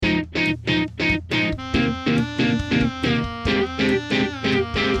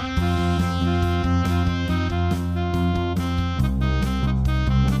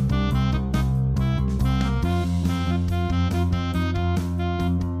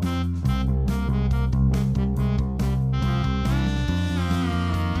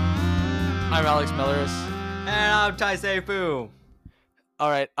I'm Alex Millers. And I'm Tai Seifu. All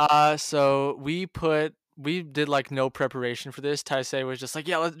right. So we did like no preparation for this. Taisei was just like,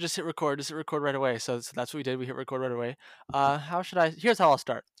 yeah, let's just hit record, right away. So that's what we did. We hit record right away. How should I? Here's how I'll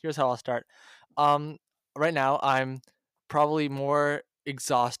start. Um, right now I'm probably more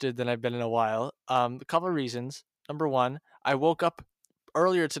exhausted than I've been in a while. A couple of reasons. Number one, I woke up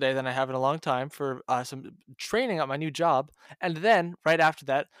earlier today than I have in a long time for some training at my new job, and then right after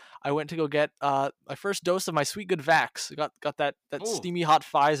that, I went to go get my first dose of my Sweet Good Vax. Got that Ooh. steamy hot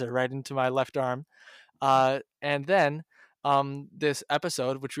Pfizer right into my left arm, and then this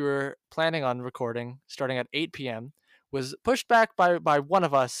episode, which we were planning on recording starting at 8 p.m., was pushed back by one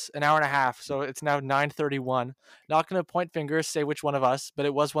of us an hour and a half. So it's now 9:31. Not gonna point fingers, say which one of us, but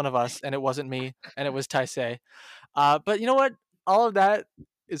it was one of us, and it wasn't me, and it was Taisei. But you know what? All of that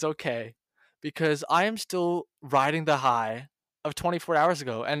is okay because I am still riding the high of 24 hours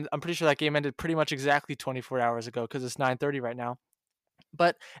ago, and I'm pretty sure that game ended pretty much exactly 24 hours ago because it's 9:30 right now.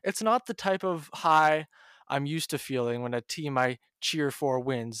 But it's not the type of high I'm used to feeling when a team I cheer for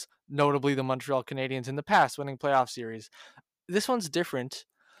wins, notably the Montreal Canadiens in the past winning playoff series. This one's different,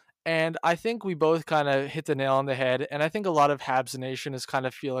 and I think we both kind of hit the nail on the head. And I think a lot of Habs Nation is kind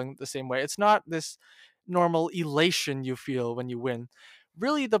of feeling the same way. It's not this normal elation you feel when you win.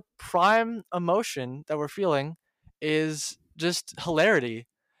 Really, the prime emotion that we're feeling is just hilarity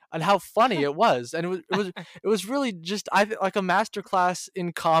and how funny it was. And it was really just like a masterclass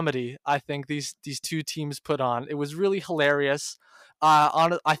in comedy. I think these two teams put on. It was really hilarious.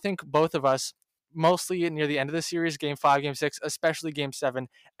 I think both of us mostly near the end of the series, game 5, game 6, especially game 7,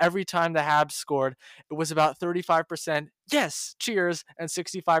 every time the Habs scored, it was about 35% yes, cheers, and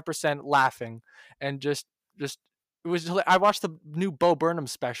 65% laughing. And just it was. I watched the new Bo Burnham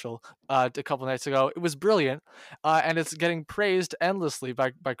special a couple nights ago. It was brilliant, and it's getting praised endlessly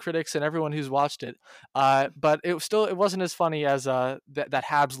by critics and everyone who's watched it. But it wasn't as funny as that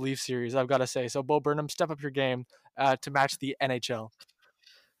Habs Leaf series, I've got to say. So Bo Burnham, step up your game to match the NHL.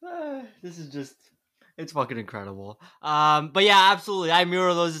 This is just, it's fucking incredible. But yeah, absolutely. I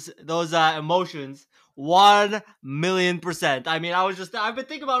mirror those emotions 1,000,000%. I mean, I've been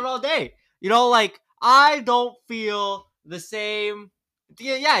thinking about it all day. Like, I don't feel the same.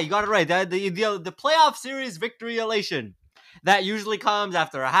 Yeah, you got it right. The playoff series victory elation that usually comes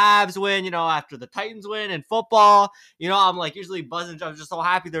after a Habs win, after the Titans win in football. I'm like usually buzzing. I'm just so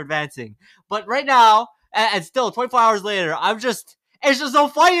happy they're advancing. But right now, and still 24 hours later, it's just so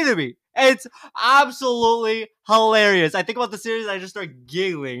funny to me. It's absolutely hilarious. I think about the series, I just start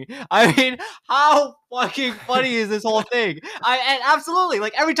giggling. I mean, how fucking funny is this whole thing? And absolutely,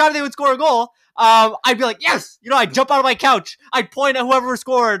 like every time they would score a goal, I'd be like, yes, I'd jump out of my couch, I'd point at whoever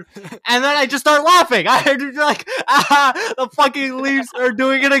scored, and then I just start laughing. I'd be like, the fucking Leafs are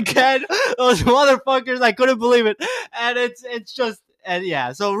doing it again. Those motherfuckers, I couldn't believe it. And it's just, and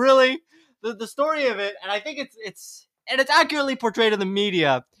yeah, so really, the story of it, and I think it's accurately portrayed in the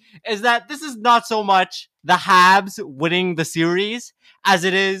media, is that this is not so much the Habs winning the series as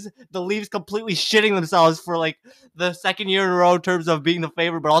it is the Leafs completely shitting themselves for like the second year in a row in terms of being the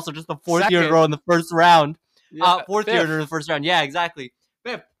favorite, but also just the fourth year in a row in the first round. Fourth year in the first round. Yeah, exactly.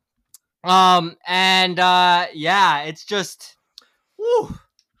 Fifth. Yeah, it's just, whew,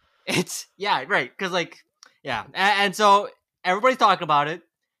 it's, yeah, right. Cause like, yeah. And so everybody's talking about it,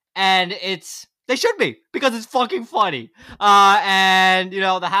 and they should be, because it's fucking funny. And the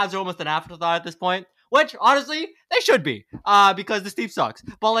Habs are almost an afterthought at this point, which honestly they should be, because this team sucks.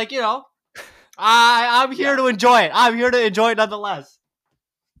 But like, I'm here to enjoy it. I'm here to enjoy it nonetheless.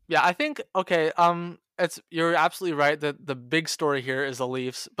 Yeah, I think okay. You're absolutely right that the big story here is the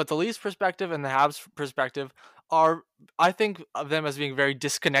Leafs, but the Leafs perspective and the Habs perspective are, I think of them as being very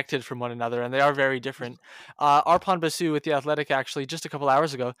disconnected from one another, and they are very different. Arpon Basu with The Athletic actually just a couple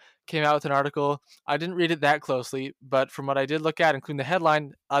hours ago came out with an article. I didn't read it that closely, but from what I did look at, including the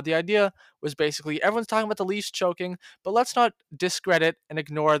headline, the idea was basically everyone's talking about the Leafs choking, but let's not discredit and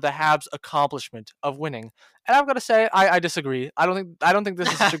ignore the Habs' accomplishment of winning. And I've got to say, I disagree. I don't think this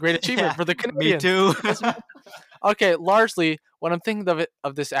is such a great achievement Yeah, for the me Canadiens. too. Okay, largely what I'm thinking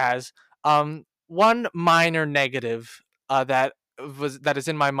of this as, one minor negative that is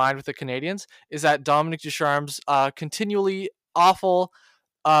in my mind with the Canadiens is that Dominic Ducharme's continually awful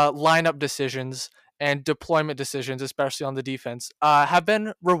lineup decisions and deployment decisions, especially on the defense, have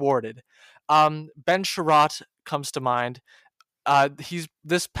been rewarded. Ben Sherratt comes to mind. He's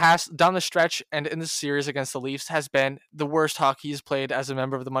this past down the stretch and in the series against the Leafs has been the worst hockey he's played as a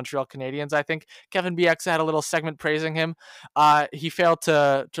member of the Montreal Canadiens. I think Kevin Bieksa had a little segment praising him. He failed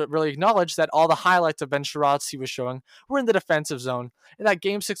to really acknowledge that all the highlights of Ben Sherratt's he was showing were in the defensive zone. In that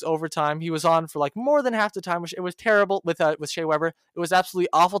Game 6 overtime, he was on for like more than half the time, which it was terrible with Shea Weber. It was absolutely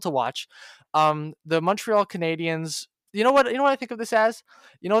awful to watch. The Montreal Canadiens. You know what? You know what I think of this as?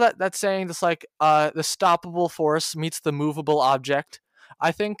 You know that saying that's like the stoppable force meets the movable object.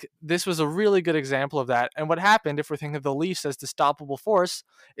 I think this was a really good example of that. And what happened, if we're thinking of the Leafs as the stoppable force,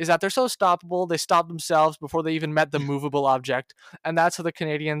 is that they're so stoppable they stopped themselves before they even met the movable object, and that's how the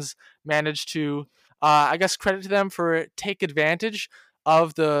Canadians managed to, I guess, credit to them for take advantage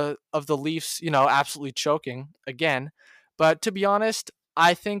of the Leafs, absolutely choking again. But to be honest,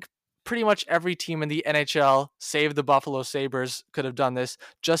 I think pretty much every team in the NHL, save the Buffalo Sabres, could have done this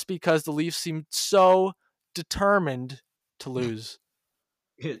just because the Leafs seemed so determined to lose.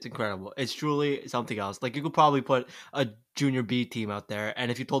 It's incredible. It's truly something else. Like, you could probably put a junior B team out there,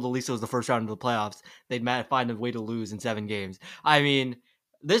 and if you told the Leafs it was the first round of the playoffs, they'd find a way to lose in 7 games. I mean,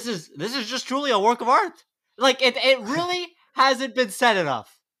 this is just truly a work of art. Like, it really hasn't been said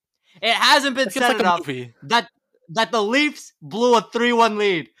enough. It hasn't been said like enough that the Leafs blew a 3-1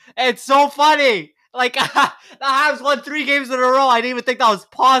 lead. It's so funny. Like, the Habs won 3 games in a row. I didn't even think that was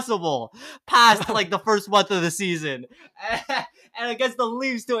possible past like the first month of the season. And against the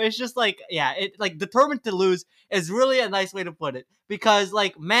Leafs too, it's just like, yeah, it like determined to lose is really a nice way to put it. Because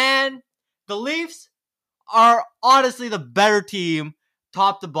like, man, the Leafs are honestly the better team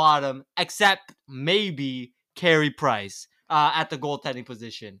top to bottom, except maybe Carey Price at the goaltending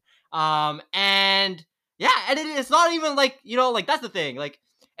position. And yeah, and it's not even like, like that's the thing. Like,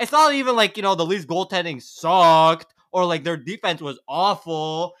 it's not even like, the Leafs goaltending sucked or like their defense was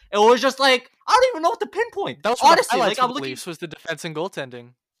awful. It was just like, I don't even know what to pinpoint. That was honestly, like I'm the looking. Leafs was the defense and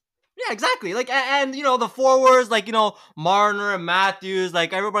goaltending. Yeah, exactly. Like, and the forwards, like, Marner and Matthews,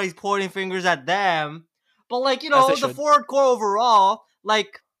 like everybody's pointing fingers at them. But like, the forward core overall,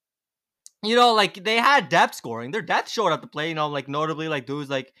 like, like they had depth scoring. Their depth showed up to play, like notably like dudes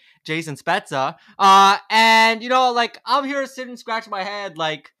like Jason Spezza. And like I'm here sitting scratching my head,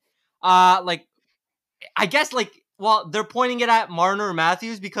 like I guess like, well, they're pointing it at Marner and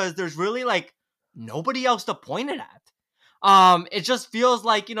Matthews because there's really like nobody else to point it at. It just feels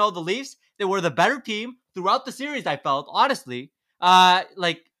like, the Leafs, they were the better team throughout the series, I felt, honestly.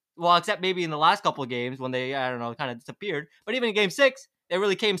 Like, well, except maybe in the last couple of games when they, I don't know, kind of disappeared. But even in Game 6, they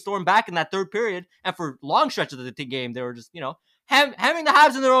really came stormed back in that third period. And for long stretches of the game, they were just, having the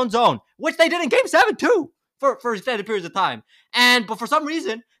Habs in their own zone, which they did in Game 7 too, for extended periods of time. But for some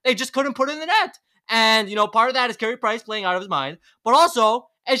reason, they just couldn't put it in the net. And, part of that is Carey Price playing out of his mind. But also,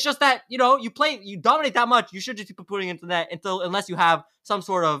 it's just that, you dominate that much, you should just keep putting it into the net unless you have some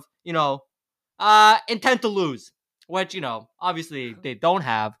sort of, intent to lose. Which, obviously they don't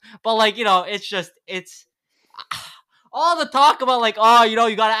have. But, like, it's all the talk about, like, oh, you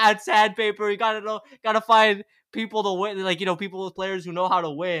gotta add sandpaper, you gotta find people to win, like, people with players who know how to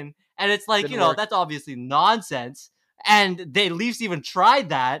win. And it's like, that's obviously nonsense. And the Leafs even tried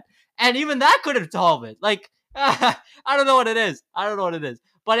that. And even that couldn't solve it. Like, I don't know what it is.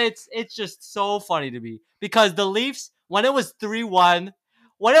 But it's just so funny to me. Because the Leafs, when it was 3-1,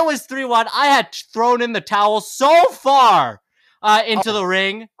 I had thrown in the towel so far into the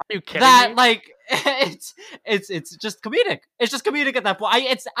ring. Are you kidding that, me? Like, it's just comedic. It's just comedic at that point.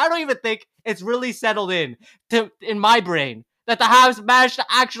 I don't even think it's really settled in my brain that the Habs managed to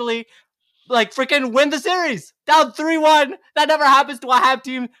actually like freaking win the series down 3-1. That never happens to a Habs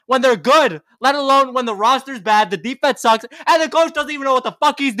team when they're good, let alone when the roster's bad, the defense sucks, and the coach doesn't even know what the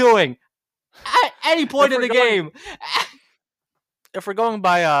fuck he's doing at any point in the game. If we're going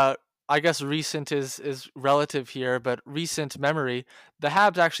by I guess recent is relative here, but recent memory, the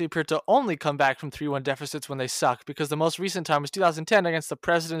Habs actually appeared to only come back from 3-1 deficits when they suck, because the most recent time was 2010 against the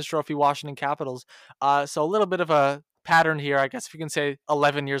President's Trophy Washington Capitals. So a little bit of a pattern here, I guess, if you can say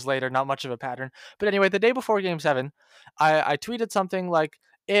 11 years later, not much of a pattern. But anyway, the day before Game 7, I tweeted something like,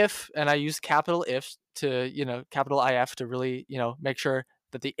 if, and I used capital ifs to, capital IF to really, make sure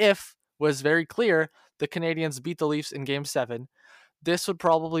that the if was very clear. The Canadiens beat the Leafs in Game 7. This would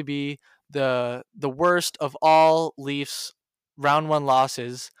probably be the worst of all Leafs round 1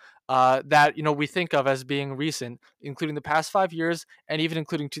 losses that we think of as being recent, including the past 5 years and even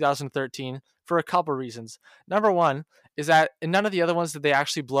including 2013, for a couple reasons. Number one is that in none of the other ones did they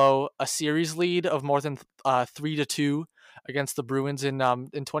actually blow a series lead of more than 3-2 against the Bruins in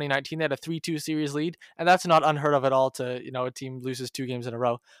 2019. They had a 3-2 series lead, and that's not unheard of at all to a team loses 2 games in a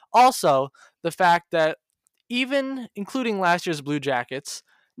row. Also, the fact that even including last year's Blue Jackets,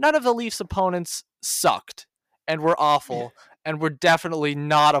 none of the Leafs opponents sucked and were awful and were definitely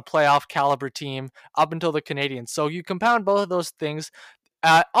not a playoff caliber team up until the Canadiens. So you compound both of those things.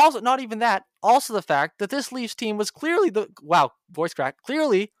 Also, not even that. Also, the fact that this Leafs team was clearly voice crack,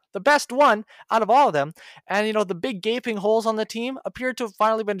 clearly the best one out of all of them. And the big gaping holes on the team appeared to have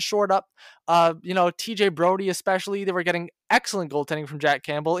finally been shored up. TJ Brody especially, they were getting excellent goaltending from Jack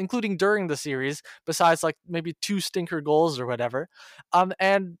Campbell, including during the series, besides like maybe 2 stinker goals or whatever.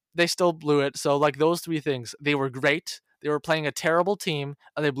 And they still blew it. So like those 3 things, they were great. They were playing a terrible team,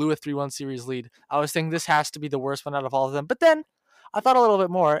 and they blew a 3-1 series lead. I was thinking this has to be the worst one out of all of them. But then I thought a little bit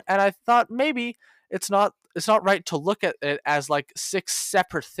more, and I thought maybe it's not right to look at it as like 6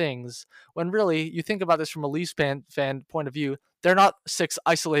 separate things, when really you think about this from a Leafs fan point of view. They're not 6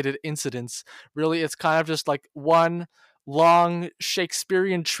 isolated incidents. Really, it's kind of just like one long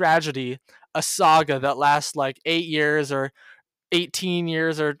Shakespearean tragedy, a saga that lasts like 8 years or 18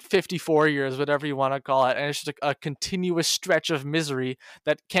 years or 54 years, whatever you want to call it. And it's just a continuous stretch of misery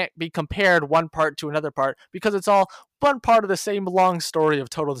that can't be compared one part to another part, because it's all one part of the same long story of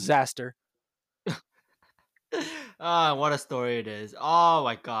total disaster. What a story it is. Oh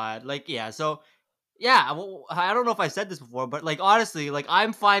my god. Like, yeah, so yeah, well, I don't know if I said this before, but like honestly, like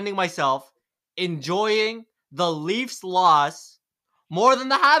I'm finding myself enjoying the Leafs loss more than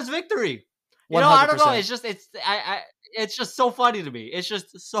the Habs victory. I don't know. 100%. It's just so funny to me. It's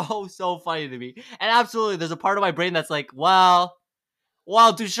just so funny to me. And absolutely, there's a part of my brain that's like, well,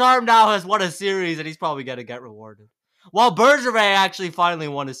 Ducharme now has won a series, and he's probably gonna get rewarded. While Bergevin actually finally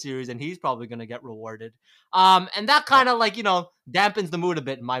won a series, and he's probably gonna get rewarded. And that kind of like dampens the mood a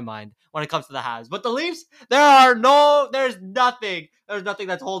bit in my mind when it comes to the Habs. But the Leafs, there's nothing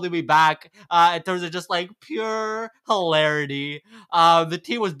that's holding me back in terms of just like pure hilarity. The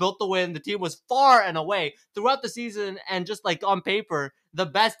team was built to win. The team was far and away throughout the season, and just like on paper, the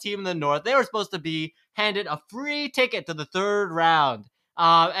best team in the North. They were supposed to be handed a free ticket to the 3rd round.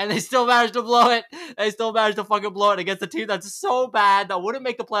 And they still managed to blow it. They still managed to fucking blow it against a team that's so bad that wouldn't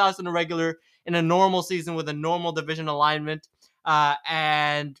make the playoffs in a normal season with a normal division alignment.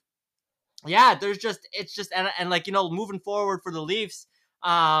 And yeah, and like, moving forward for the Leafs,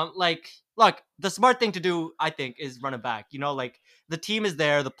 like, look, the smart thing to do, I think, is run it back. Like the team is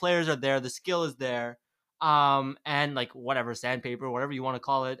there, the players are there, the skill is there. And like whatever, sandpaper, whatever you want to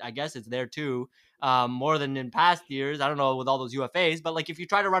call it, I guess it's there too. More than in past years. I don't know with all those UFAs, but like if you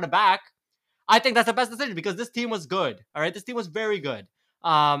try to run it back, I think that's the best decision, because this team was good. All right, this team was very good.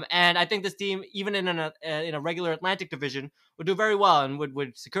 And I think this team, even in a regular Atlantic division, would do very well and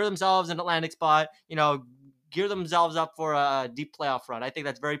would secure themselves an Atlantic spot. Gear themselves up for a deep playoff run. I think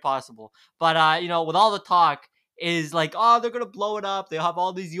that's very possible. But with all the talk is like, oh, they're gonna blow it up. They have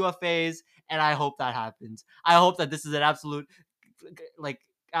all these UFAs, and I hope that happens. I hope that this is an absolute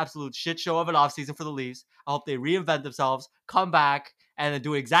shit show of an offseason for the Leafs. I hope they reinvent themselves, come back, and then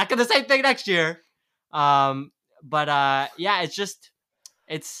do exactly the same thing next year. Yeah,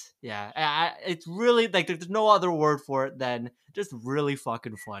 it's really like there's no other word for it than just really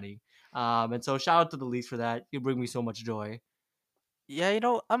fucking funny. And so shout out to the Leafs for that. You bring me so much joy. Yeah,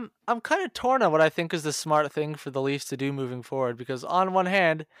 I'm kind of torn on what I think is the smart thing for the Leafs to do moving forward, because on one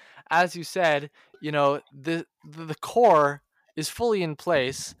hand, as you said, the core is fully in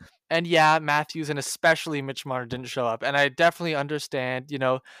place. And yeah, Matthews and especially Mitch Marner didn't show up. And I definitely understand,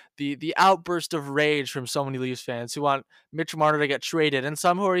 the outburst of rage from so many Leafs fans who want Mitch Marner to get traded, and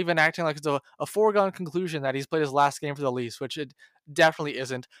some who are even acting like it's a foregone conclusion that he's played his last game for the Leafs, which it definitely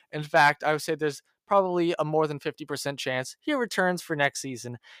isn't. In fact, I would say there's probably a more than 50% chance he returns for next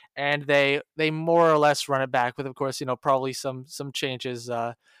season, and they more or less run it back with, of course, probably some changes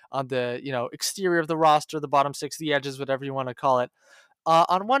on the exterior of the roster, the bottom 6, the edges, whatever you want to call it.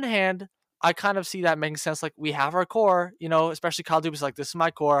 On one hand, I kind of see that making sense. Like, we have our core, especially Kyle Dubas, like, this is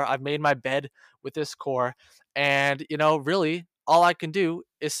my core. I've made my bed with this core. And, really, all I can do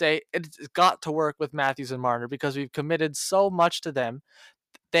is say it's got to work with Matthews and Marner, because we've committed so much to them.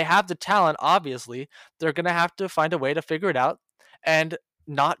 They have the talent, obviously. They're going to have to find a way to figure it out and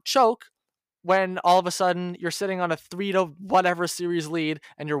not choke when all of a sudden you're sitting on a 3 to whatever series lead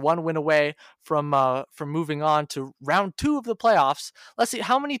and you're 1 win away from moving on to round 2 of the playoffs. Let's see,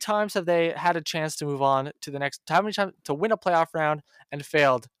 how many times have they had a chance to move on to the next, how many times to win a playoff round and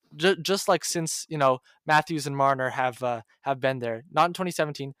failed? Just like since Matthews and Marner have been there. Not in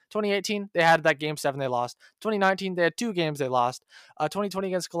 2017, 2018 they had that game 7 they lost. 2019 they had 2 games they lost. 2020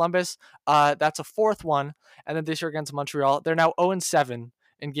 against Columbus, that's a 4th one, and then this year against Montreal they're now 0-7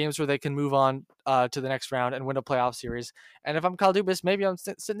 in games where they can move on to the next round and win a playoff series. And if I'm Kyle Dubas, maybe I'm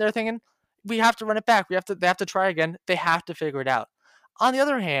sitting there thinking, we have to run it back. They have to try again. They have to figure it out. On the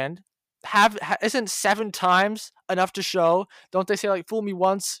other hand, isn't 7 times enough to show? Don't they say like fool me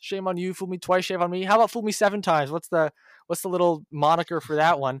once, shame on you, fool me twice, shame on me? How about fool me 7 times? What's the little moniker for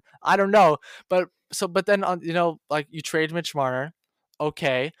that one? I don't know. But then on like you trade Mitch Marner,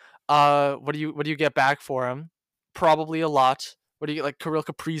 okay. What do you get back for him? Probably a lot. What do you get, like Kirill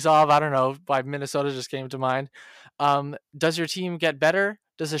Kaprizov? I don't know. By Minnesota just came to mind. Does your team get better?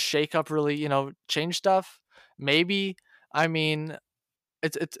 Does a shakeup really, change stuff? Maybe. I mean,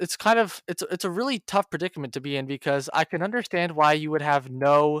 it's kind of it's a really tough predicament to be in because I can understand why you would have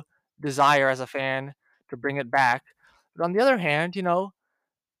no desire as a fan to bring it back. But on the other hand,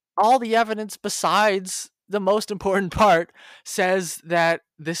 all the evidence besides the most important part says that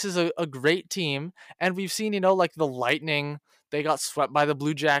this is a great team. And we've seen, like the Lightning, they got swept by the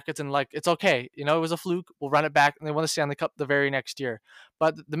Blue Jackets and like, it's okay. It was a fluke. We'll run it back. And they won the Stanley Cup the very next year.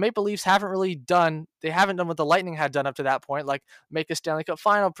 But the Maple Leafs they haven't done what the Lightning had done up to that point, like make a Stanley Cup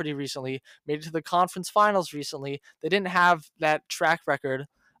final pretty recently, made it to the conference finals recently. They didn't have that track record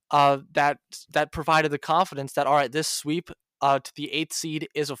that provided the confidence that, all right, this sweep to the 8th seed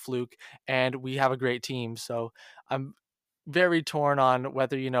is a fluke, and we have a great team. So I'm very torn on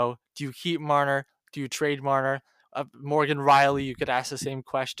whether, do you keep Marner? Do you trade Marner? Morgan Riley, you could ask the same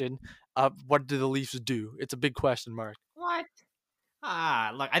question. What do the Leafs do? It's a big question mark. What?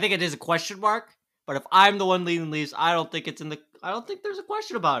 Look, I think it is a question mark. But if I'm the one leading the Leafs, I don't think it's in the. I don't think there's a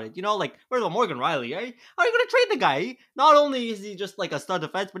question about it. Like where's Morgan Riley? How are you going to trade the guy? Not only is he just like a stud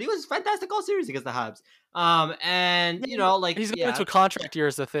defense, but he was fantastic all series against the Habs. And like he's going into a contract year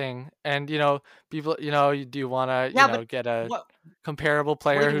is the thing, and people, do you want to yeah, but get a what comparable what are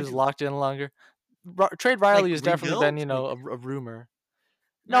player you going who's to do? locked in longer? Trade Like Riley has definitely been rebuild? a rumor.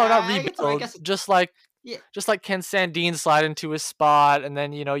 No, not I rebuild. guess yeah. Just like can Sandin slide into his spot, and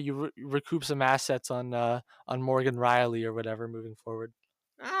then you recoup some assets on Morgan Riley or whatever moving forward.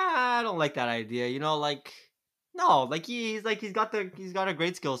 I don't like that idea. Like no, like he's got a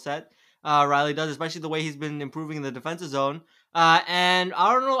great skill set. Riley does, especially the way he's been improving in the defensive zone. And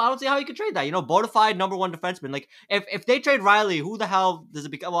I don't know. I don't see how you could trade that. Bona fide number one defenseman. Like if they trade Riley, who the hell does it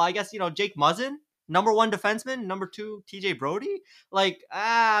become? Well, I guess Jake Muzzin, number one defenseman, number two TJ Brody. Like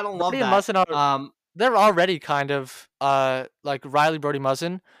I don't love Brody and that. Muzzin they're already kind of like Riley, Brody,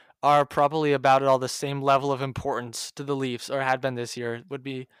 Muzzin are probably about at all the same level of importance to the Leafs, or had been this year, would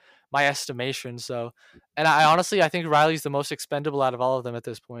be my estimation. So, and I honestly I think Riley's the most expendable out of all of them at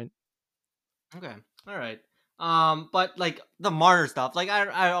this point. Okay, all right. But like the Marner stuff, like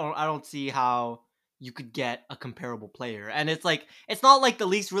I don't see how you could get a comparable player, and it's like it's not like the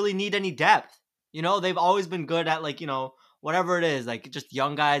Leafs really need any depth. They've always been good at like whatever it is, like just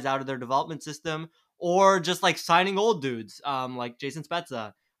young guys out of their development system, or just like signing old dudes, like Jason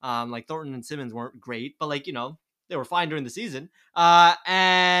Spezza, like Thornton and Simmons weren't great, but like they were fine during the season.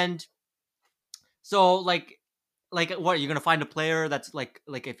 And so like what, you're gonna find a player that's like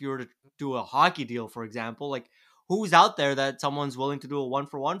if you were to do a hockey deal, for example, like who's out there that someone's willing to do a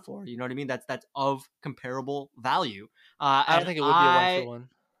 1-for-1 for? You know what I mean? That's of comparable value. I don't And think it would be a 1-for-1.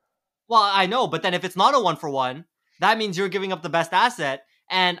 well, I know, but then if it's not a 1-for-1, that means you're giving up the best asset,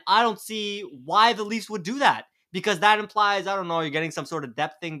 and I don't see why the Leafs would do that, because that implies, I don't know, you're getting some sort of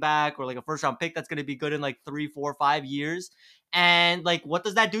depth thing back, or like a first round pick that's going to be good in like 3, 4, 5 years. And like, what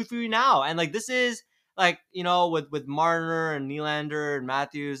does that do for you now? And like, this is like, with Marner and Nylander and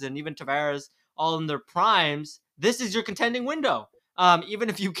Matthews and even Tavares all in their primes, this is your contending window. Even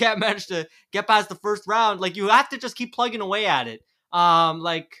if you can't manage to get past the first round, like you have to just keep plugging away at it.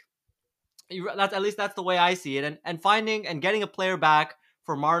 Like that's, at least that's the way I see it. And finding and getting a player back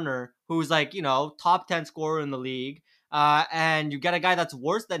for Marner who's like top 10 scorer in the league, and you get a guy that's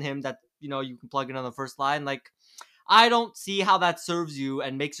worse than him that you can plug in on the first line. Like I don't see how that serves you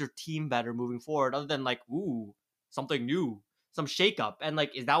and makes your team better moving forward, other than like, ooh, something new, some shakeup. And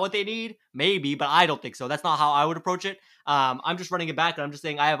like, is that what they need? Maybe, but I don't think so. That's not how I would approach it. I'm just running it back, and I'm just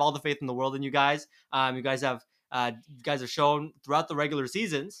saying I have all the faith in the world in you guys. You guys have shown throughout the regular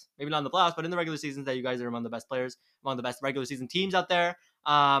seasons, maybe not in the playoffs, but in the regular seasons, that you guys are among the best players, among the best regular season teams out there.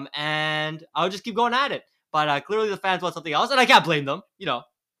 And I'll just keep going at it. But clearly the fans want something else, and I can't blame them.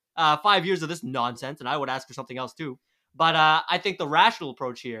 5 years of this nonsense, and I would ask for something else too. But I think the rational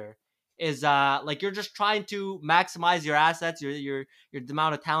approach here is like you're just trying to maximize your assets, your the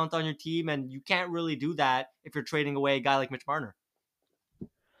amount of talent on your team, and you can't really do that if you're trading away a guy like Mitch Marner.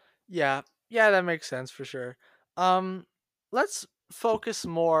 Yeah, yeah, that makes sense for sure. Um, let's focus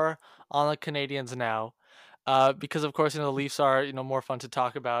more on the Canadians now. because of course, the Leafs are, more fun to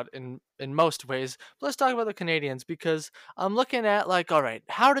talk about in most ways. But let's talk about the Canadians, because I'm looking at, like, all right,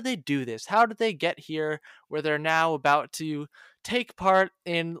 how did they do this? How did they get here where they're now about to take part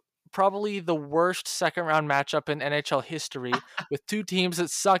in probably the worst second round matchup in NHL history with two teams that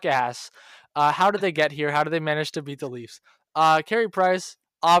suck ass? How did they get here? How did they manage to beat the Leafs? Carey Price,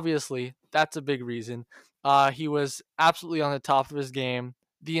 obviously, that's a big reason. He was absolutely on the top of his game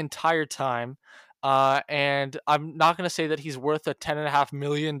the entire time. And I'm not going to say that he's worth a $10.5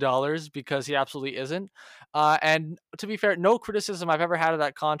 million, because he absolutely isn't. And to be fair, no criticism I've ever had of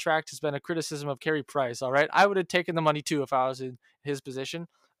that contract has been a criticism of Carey Price. All right, I would have taken the money too if I was in his position.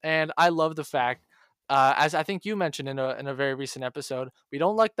 And I love the fact, as I think you mentioned in a very recent episode, we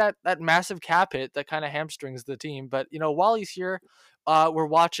don't like that massive cap hit that kind of hamstrings the team. But while he's here, we're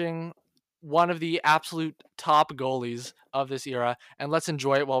watching one of the absolute top goalies of this era, and let's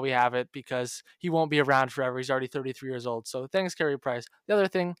enjoy it while we have it, because he won't be around forever. He's already 33 years old. So thanks, Carey Price. The other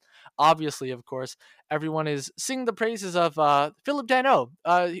thing, obviously, of course, everyone is singing the praises of Philip Danault,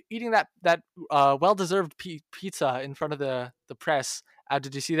 eating that well-deserved pizza in front of the press.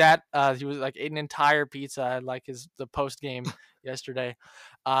 Did you see that? He was like ate an entire pizza at like the post game yesterday.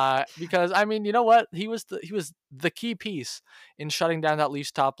 Because I mean, you know what? He was the key piece in shutting down that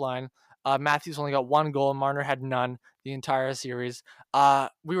Leafs top line. Matthews only got one goal. Marner had none the entire series.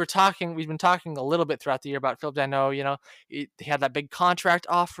 We've been talking a little bit throughout the year about Phil Danault. He had that big contract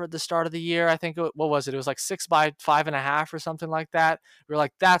offer at the start of the year. I think, what was it? It was like 6 by 5.5 or something like that. We were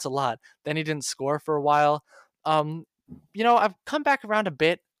like, that's a lot. Then he didn't score for a while. I've come back around a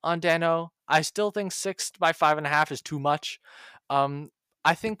bit on Danault. I still think 6 by 5.5 is too much.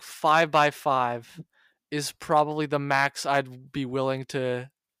 I think 5 by 5 is probably the max I'd be willing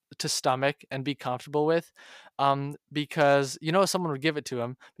to stomach and be comfortable with, because someone would give it to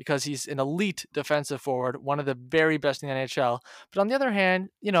him, because he's an elite defensive forward, one of the very best in the NHL. But on the other hand,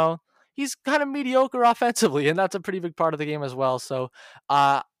 he's kind of mediocre offensively, and that's a pretty big part of the game as well. So,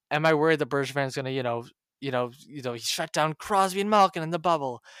 am I worried that Bergevin's going to, he shut down Crosby and Malkin in the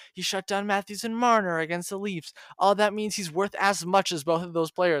bubble. He shut down Matthews and Marner against the Leafs. All that means he's worth as much as both of those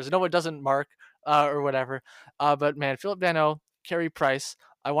players. No, it doesn't, Mark, or whatever. But man, Philip Danault, Carey Price,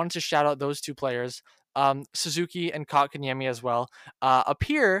 I wanted to shout out those two players. Suzuki and Kotkaniemi as well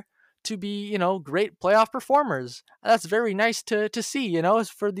appear to be, great playoff performers. That's very nice to see,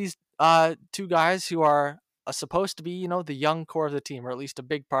 for these two guys who are supposed to be, the young core of the team, or at least a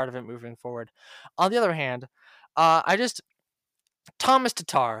big part of it moving forward. On the other hand, Thomas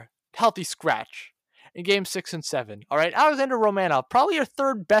Tatar, healthy scratch in game 6 and 7. All right, Alexander Romanov, probably your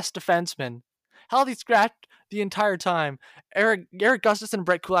third best defenseman, healthy scratch the entire time. Erik Gustafsson and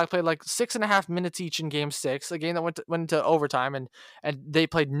Brett Kulak played like 6.5 minutes each in game 6, a game that went into overtime, and they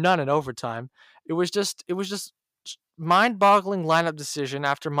played none in overtime. It was just mind-boggling lineup decision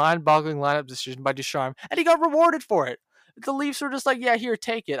after mind-boggling lineup decision by Ducharme, and he got rewarded for it. The Leafs were just like, yeah, here,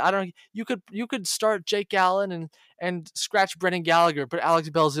 take it. You could start Jake Allen and scratch Brendan Gallagher, put Alex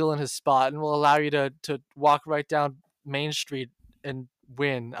Belzil in his spot, and will allow you to walk right down Main Street and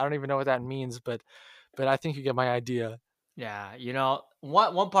win. I don't even know what that means, but I think you get my idea. Yeah,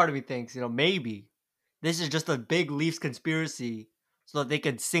 one part of me thinks, maybe this is just a big Leafs conspiracy so that they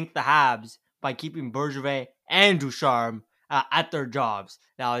can sink the Habs by keeping Bergevin and Ducharme at their jobs.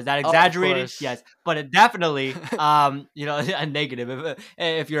 Now, is that exaggerated? Yes, but it definitely, a negative.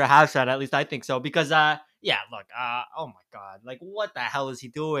 If you're a Habs fan, at least I think so. Because, look, oh my God, like, what the hell is he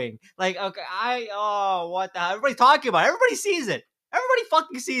doing? Like, okay, what the hell? Everybody's talking about it. Everybody sees it. Everybody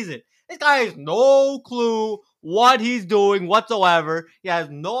fucking sees it. This guy has no clue what he's doing whatsoever. He has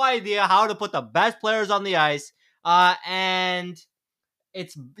no idea how to put the best players on the ice. And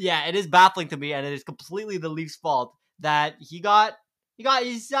it is baffling to me, and it is completely the Leafs' fault that he pulled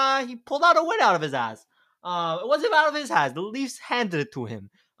out a win out of his ass. It wasn't out of his ass. The Leafs handed it to him.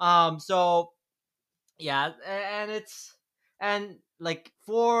 So yeah, and like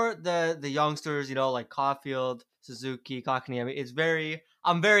for the youngsters, like Caulfield, Suzuki, Kotkaniemi,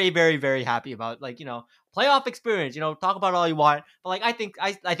 I'm very, very, very happy about, like, playoff experience. Talk about it all you want, but like I think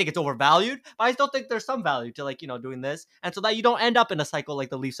it's overvalued, but I still think there's some value to, like, doing this, and so that you don't end up in a cycle like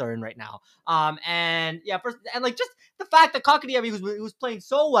the Leafs are in right now. And like just the fact that Kotkaniemi, who was playing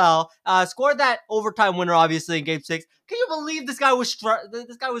so well, scored that overtime winner, obviously in Game 6. Can you believe this guy was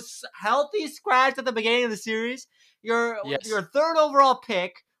healthy scratched at the beginning of the series? Your third overall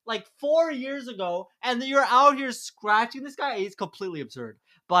pick, like 4 years ago, and you're out here scratching this guy. It's completely absurd.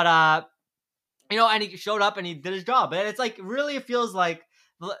 But and he showed up and he did his job. And it's like, really, it feels like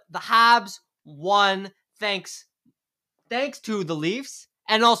the Habs won thanks to the Leafs,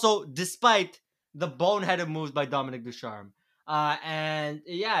 and also despite the boneheaded moves by Dominic Ducharme. And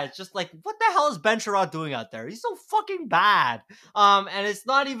yeah, it's just like, what the hell is Ben Sherrod doing out there? He's so fucking bad. And it's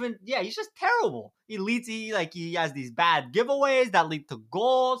not even, yeah, he's just terrible. He has these bad giveaways that lead to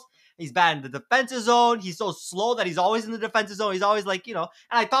goals. He's bad in the defensive zone. He's so slow that he's always in the defensive zone. He's always like, and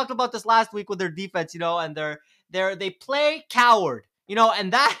I talked about this last week with their defense, and they play coward,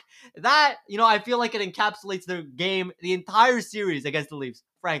 and that I feel like it encapsulates their game, the entire series against the Leafs,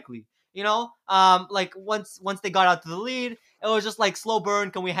 frankly. Like once they got out to the lead, it was just like slow burn.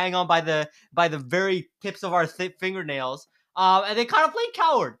 Can we hang on by the very tips of our fingernails? And they kind of played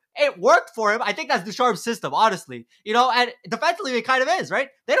coward. It worked for him. I think that's Ducharme's system, honestly. And defensively it kind of is, right?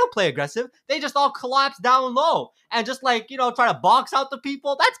 They don't play aggressive. They just all collapse down low and just like, try to box out the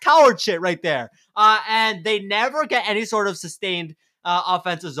people. That's coward shit right there. And they never get any sort of sustained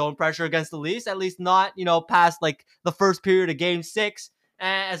offensive zone pressure against the Leafs, at least not, past like the first period of game 6.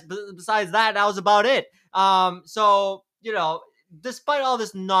 And besides that, that was about it. So, despite all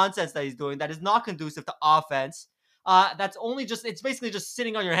this nonsense that he's doing that is not conducive to offense, that's only just, it's basically just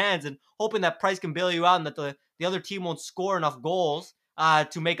sitting on your hands and hoping that Price can bail you out and that the other team won't score enough goals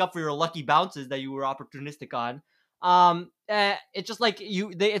to make up for your lucky bounces that you were opportunistic on. It's just like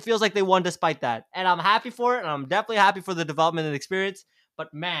it feels like they won despite that. And I'm happy for it. And I'm definitely happy for the development and experience.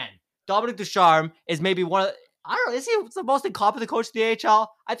 But man, Dominic Ducharme is maybe one of, I don't know, is he the most incompetent coach in the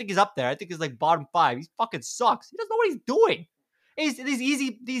AHL? I think he's up there. I think he's like bottom 5. He fucking sucks. He doesn't know what he's doing.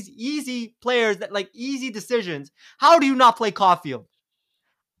 These easy players that like easy decisions. How do you not play Caulfield?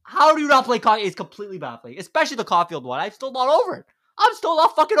 How do you not play Caulfield? It's completely baffling, especially the Caulfield one. I'm still not over it. I'm still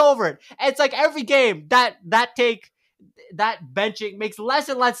not fucking over it. And it's like every game that benching makes less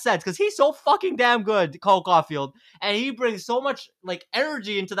and less sense because he's so fucking damn good, Cole Caulfield, and he brings so much like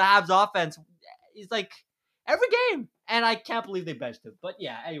energy into the Habs offense. He's like every game, and I can't believe they benched him. But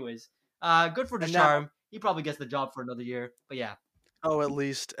yeah, anyways, good for Ducharme. He probably gets the job for another year. But yeah. Oh, at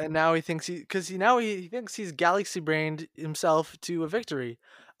least. And now he thinks he thinks he's galaxy brained himself to a victory.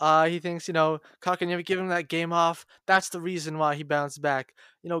 He thinks, Kotkaniemi giving him that game off. That's the reason why he bounced back.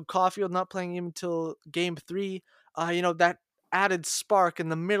 Caulfield not playing him until game 3. That added spark in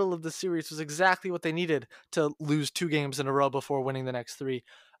the middle of the series was exactly what they needed to lose 2 games in a row before winning the next 3.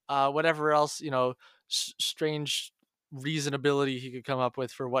 Whatever else, strange reasonability he could come up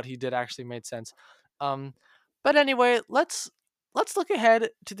with for what he did actually made sense. But anyway, let's look ahead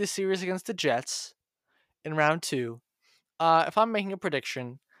to the series against the Jets in round 2. If I'm making a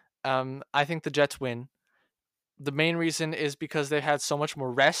prediction, I think the Jets win. The main reason is because they had so much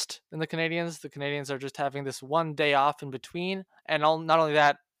more rest than the Canadians. The Canadians are just having this one day off in between, and not only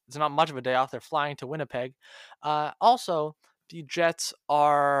that, it's not much of a day off. They're flying to Winnipeg. Also, the Jets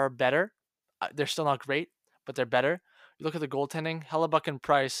are better. They're still not great, but they're better. You look at the goaltending, Hellebuck and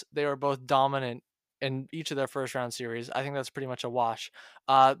Price, they were both dominant in each of their first round series. I think that's pretty much a wash.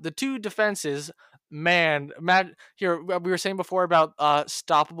 The 2 defenses, man, Matt, here we were saying before about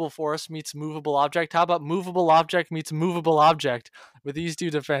stoppable force meets movable object. How about movable object meets movable object with these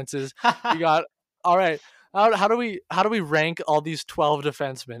 2 defenses? We got all right. How do we rank all these 12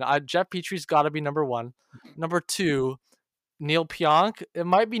 defensemen? Jeff Petry's got to be number 1. Number 2, Neil Pionk. It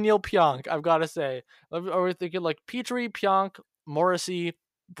might be Neil Pionk, I've got to say. Or we're thinking like Petry, Pionk, Morrissey,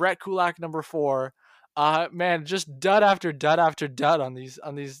 Brett Kulak, number 4. Man, just dud after dud after dud on these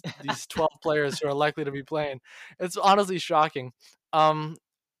 12 players who are likely to be playing. It's honestly shocking.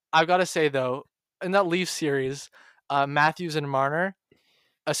 I've got to say though, in that Leafs series, Matthews and Marner,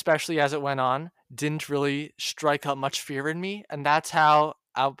 especially as it went on, didn't really strike up much fear in me, and that's how.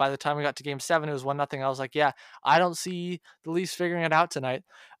 By the time we got to Game 7, it was 1-0. I was like, yeah, I don't see the Leafs figuring it out tonight.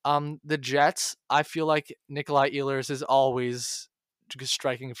 The Jets, I feel like Nikolai Ehlers is always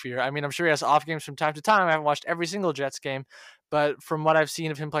striking fear. I mean, I'm sure he has off games from time to time. I haven't watched every single Jets game, but from what I've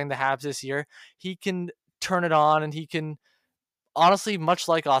seen of him playing the Habs this year, he can turn it on, and he can, honestly, much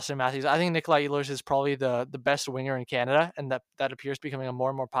like Austin Matthews, I think Nikolai Ehlers is probably the best winger in Canada, and that appears becoming a more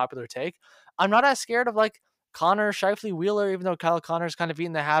and more popular take. I'm not as scared of like Connor, Scheifele, Wheeler, even though Kyle Connor's kind of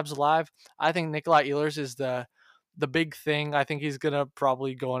eating the Habs alive. I think Nikolai Ehlers is the big thing. I think he's going to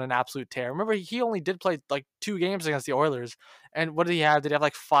probably go on an absolute tear. Remember, he only did play like 2 games against the Oilers. And what did he have? Did he have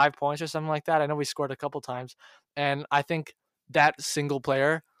like 5 points or something like that? I know he scored a couple times. And I think that single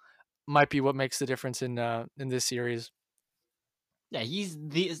player might be what makes the difference in this series. Yeah, he's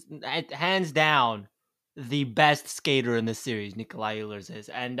hands down the best skater in this series, Nikolai Ehlers is.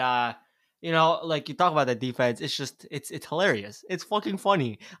 And like you talk about the defense, it's just it's hilarious. It's fucking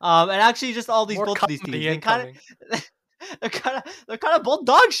funny. And actually just all these More both of these teams, they kind of they're kind of both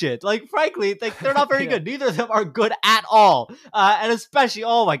dog shit. Like frankly, like they're not very Yeah. good. Neither of them are good at all. And especially,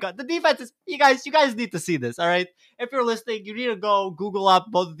 oh my god, the defense is. You guys need to see this. All right, if you're listening, you need to go Google up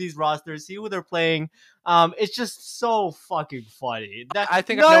both of these rosters, see who they're playing. It's just so fucking funny that I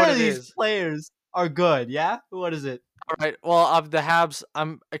think I know none what of it these is. players are good. Yeah, what is it? All right. Well, of the Habs,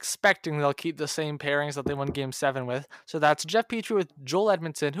 I'm expecting they'll keep the same pairings that they won Game 7 with. So that's Jeff Petrie with Joel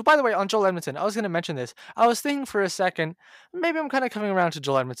Edmondson, who, by the way, on Joel Edmondson, I was going to mention this. I was thinking for a second, maybe I'm kind of coming around to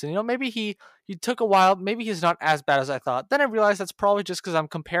Joel Edmondson. Maybe he took a while. Maybe he's not as bad as I thought. Then I realized that's probably just because I'm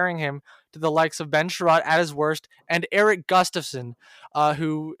comparing him to the likes of Ben Sherratt at his worst and Eric Gustafson,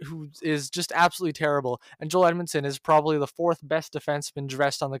 who is just absolutely terrible. And Joel Edmondson is probably the fourth best defenseman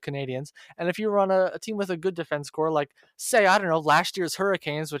dressed on the Canadians. And if you were on a team with a good defense core, like say, I don't know, last year's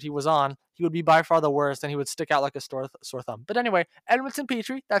Hurricanes, what he was on, he would be by far the worst and he would stick out like a sore thumb. But anyway, Edmondson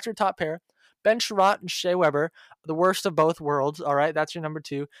Petrie, that's your top pair. Ben Sherratt and Shea Weber, the worst of both worlds. All right, that's your number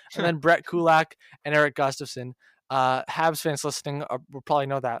two. And then Brett Kulak and Eric Gustafson. Habs fans listening will probably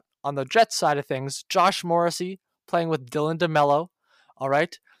know that. On the Jets side of things, Josh Morrissey playing with Dylan DeMello. All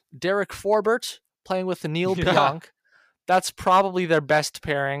right. Derek Forbert playing with Neil Yeah. Pionk. That's probably their best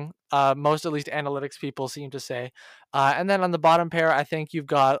pairing. Most at least analytics people seem to say. And then on the bottom pair, I think you've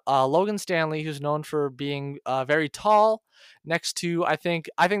got Logan Stanley, who's known for being very tall. Next to, I think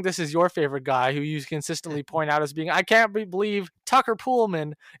this is your favorite guy, who you consistently point out as being, I can't believe Tucker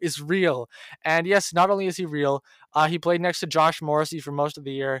Poolman is real. And yes, not only is he real, he played next to Josh Morrissey for most of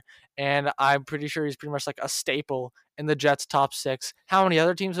the year, and I'm pretty sure he's pretty much like a staple in the Jets' top six. How many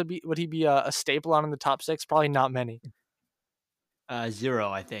other teams would he be a staple on in the top six? Probably not many. Zero,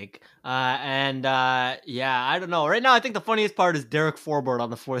 I think. Yeah, I don't know. Right now, I think the funniest part is Derek Forbort on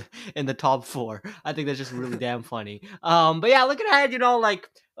the fourth in the top four. I think that's just really damn funny. But yeah, looking ahead, like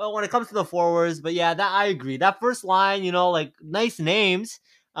when it comes to the forwards, but yeah, that I agree. That first line, like nice names.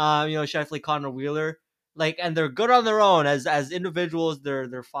 Shifley, Connor Wheeler, like, and they're good on their own as individuals.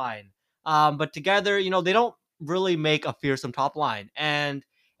 They're fine. But together, they don't really make a fearsome top line. And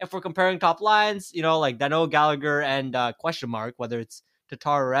if we're comparing top lines, like Dano Gallagher and question mark, whether it's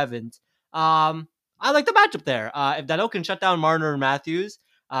Tatar or Evans, I like the matchup there. If Dano can shut down Marner and Matthews,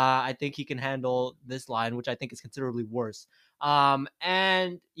 I think he can handle this line, which I think is considerably worse.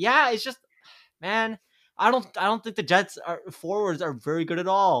 And yeah, it's just, man, I don't think the Jets forwards are very good at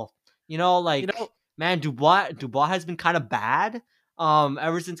all. You Like, know, man, Dubois has been kind of bad.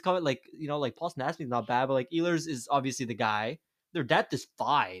 Ever since coming, like, like Paul Stastny's not bad, but like Ehlers is obviously the guy. Their depth is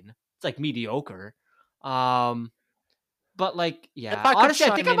fine. It's like mediocre. Um, but like, if yeah, I could honestly,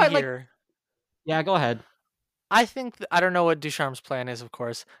 I think chime I in might like. here, Yeah, go ahead. I don't know what Ducharme's plan is, of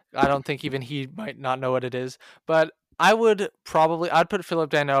course. I don't think even he might not know what it is. But I'd put Philip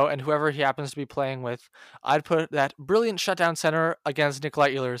Dano and whoever he happens to be playing with. I'd put that brilliant shutdown center against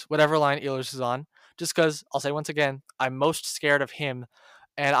Nikolai Ehlers, whatever line Ehlers is on. Just because, I'll say once again, I'm most scared of him.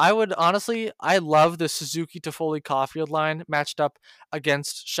 And I would honestly, I love the Suzuki Toffoli Caulfield line matched up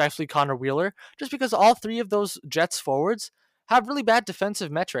against Shifley Connor Wheeler, just because all three of those Jets forwards have really bad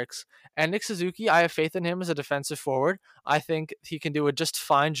defensive metrics. And Nick Suzuki, I have faith in him as a defensive forward. I think he can do a just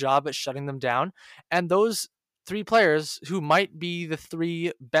fine job at shutting them down. And those three players, who might be the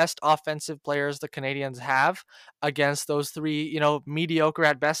three best offensive players the Canadians have against those three, mediocre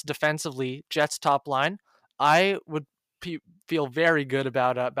at best defensively Jets top line, I would feel very good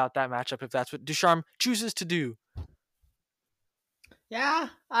about that matchup if that's what Ducharme chooses to do. Yeah,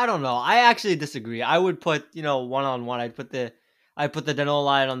 I don't know. I actually disagree. I would put, one on one. I put the Dano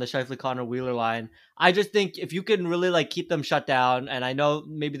line on the Shifley Connor Wheeler line. I just think if you can really like keep them shut down, and I know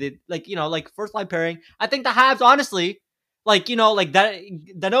maybe they like first line pairing. I think the Habs, honestly, like that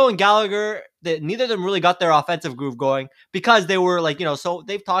Dano and Gallagher, that neither of them really got their offensive groove going because they were like, so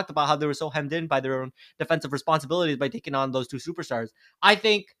they've talked about how they were so hemmed in by their own defensive responsibilities by taking on those two superstars. I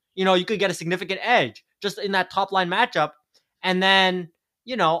think, you could get a significant edge just in that top line matchup. And then,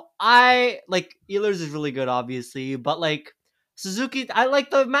 I like Ehlers is really good, obviously, but like Suzuki, I like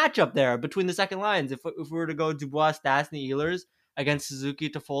the matchup there between the second lines. If we were to go Dubois, Stastny, Ehlers against Suzuki,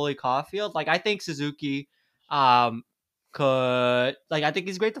 Toffoli, Caulfield, like I think Suzuki, um, could like I think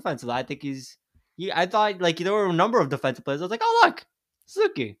he's great defensively. I think I thought like there were a number of defensive players. I was like, oh look,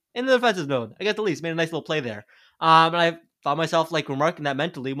 Suzuki in the defensive zone. I got the least made a nice little play there. And I found myself like remarking that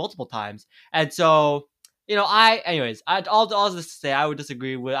mentally multiple times. And so all this to say, I would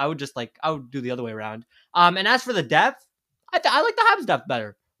disagree with. I would do the other way around. And as for the depth, I like the Habs depth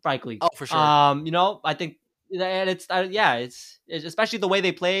better, frankly. Oh, for sure. I think and it's especially the way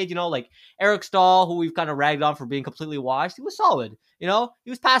they played. Like Eric Stahl, who we've kind of ragged on for being completely washed, he was solid. He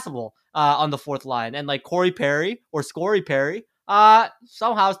was passable on the fourth line, and like Corey Perry or Scory Perry,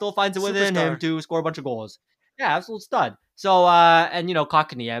 somehow still finds it within him Superstar. to score a bunch of goals. Yeah, absolute stud. So and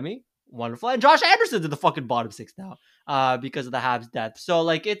Kotkaniemi, wonderful, and Josh Anderson's in the fucking bottom six now, because of the Habs' depth. So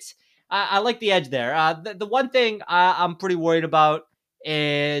like I like the edge there. The one thing I'm pretty worried about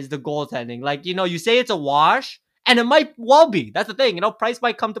is the goaltending. Like, you say it's a wash, and it might well be. That's the thing. Price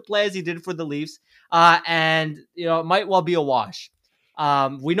might come to play as he did for the Leafs, and it might well be a wash.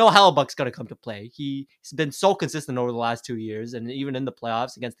 We know Hellebuck's going to come to play. He's been so consistent over the last 2 years, and even in the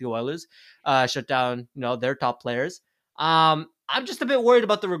playoffs against the Oilers, shut down their top players. I'm just a bit worried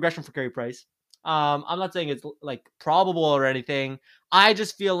about the regression for Carey Price. I'm not saying it's like probable or anything. I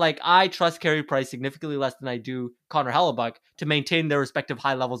just feel like I trust Carey Price significantly less than I do Connor Hellebuck to maintain their respective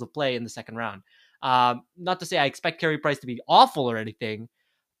high levels of play in the second round. Not to say I expect Carey Price to be awful or anything,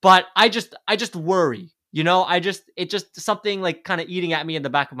 but I just worry. It's just something like kind of eating at me in the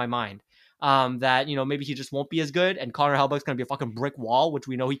back of my mind. That maybe he just won't be as good, and Connor Hellebuck's gonna be a fucking brick wall, which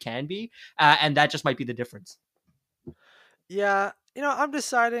we know he can be, and that just might be the difference. Yeah, I'm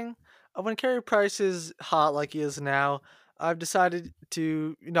deciding when Carey Price is hot like he is now, I've decided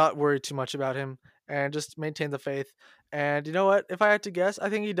to not worry too much about him and just maintain the faith. And you know what? If I had to guess, I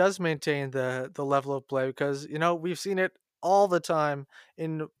think he does maintain the level of play because we've seen it all the time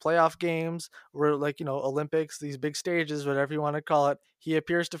in playoff games where like Olympics, these big stages, whatever you want to call it. He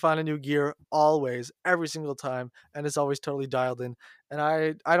appears to find a new gear always, every single time, and is always totally dialed in. And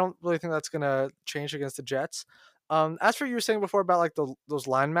I don't really think that's gonna change against the Jets. As for you were saying before about like those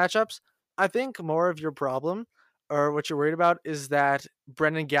line matchups, I think more of your problem or what you're worried about is that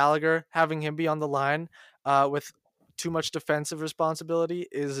Brendan Gallagher having him be on the line with too much defensive responsibility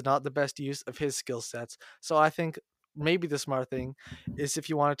is not the best use of his skill sets. So I think maybe the smart thing is if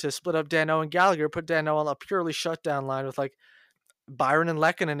you wanted to split up Dano and Gallagher, put Dano on a purely shutdown line with like Byron and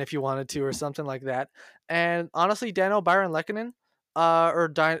Lehkonen if you wanted to, or something like that. And honestly, Dano, Byron, Lehkonen,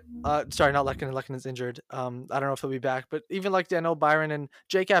 sorry, not Lehkonen. Lehkonen's injured. I don't know if he'll be back, but even like Dano, Byron, and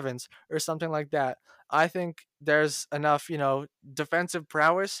Jake Evans, or something like that. I think there's enough, defensive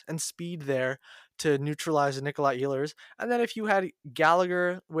prowess and speed there to neutralize the Nikolai Ehlers. And then if you had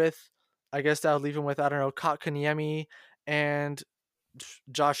Gallagher with, I guess that would leave him with, I don't know, Kotkaniemi and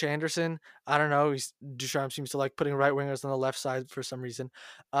Josh Anderson. I don't know. Ducharme seems to like putting right wingers on the left side for some reason.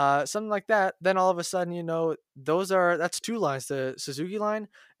 Something like that. Then all of a sudden, that's two lines: the Suzuki line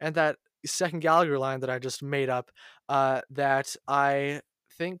and that second Gallagher line that I just made up. That I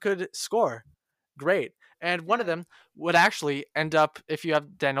think could score great. And one of them would actually end up if you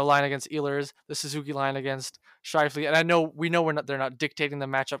have Daniel line against Ehlers, the Suzuki line against Shifley. And we know they're not dictating the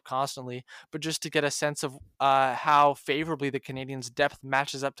matchup constantly, but just to get a sense of how favorably the Canadians' depth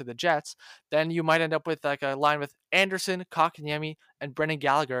matches up to the Jets, then you might end up with like a line with Anderson, Kotkaniemi, and Brendan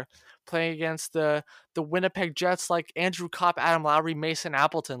Gallagher playing against the Winnipeg Jets, like Andrew Kopp, Adam Lowry, Mason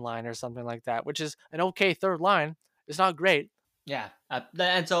Appleton line or something like that, which is an okay third line. It's not great. Yeah,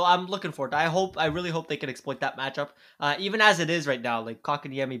 and so I'm looking forward. I really hope they can exploit that matchup. Even as it is right now, like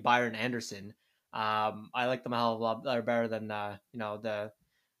Kotkaniemi, Byron, Anderson. I like them a hell of a lot better than the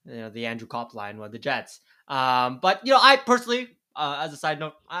Andrew Kopp line with the Jets. But I personally, as a side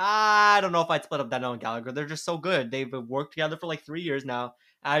note, I don't know if I'd split up Dano and Gallagher. They're just so good. They've worked together for like 3 years now.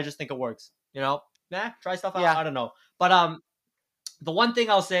 I just think it works. Try stuff out. Yeah. I don't know, but the one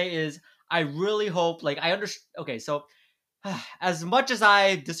thing I'll say is I really hope like I understand. Okay, so as much as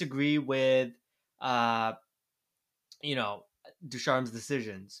I disagree with, uh, Ducharme's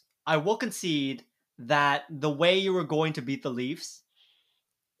decisions, I will concede that the way you were going to beat the Leafs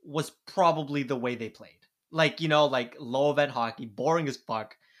was probably the way they played. Like, like low event hockey, boring as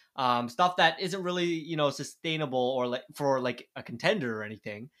fuck. Stuff that isn't really, sustainable or like for like a contender or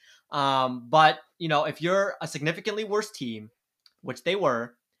anything. But if you're a significantly worse team, which they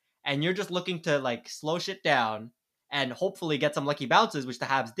were, and you're just looking to like slow shit down and hopefully get some lucky bounces, which the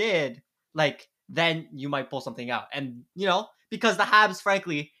Habs did, like then you might pull something out. And because the Habs,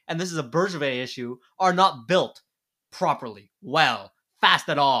 frankly, and this is a Bergevin issue, are not built properly, well, fast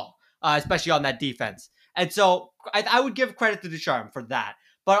at all, especially on that defense. And so I would give credit to Ducharme for that.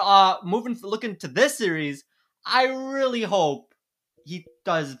 But looking to this series, I really hope he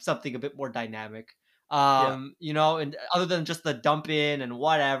does something a bit more dynamic. Yeah. And other than just the dump in and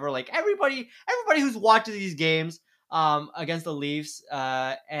whatever, like everybody who's watching these games against the Leafs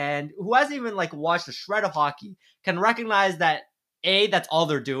and who hasn't even like watched a shred of hockey can recognize that that's all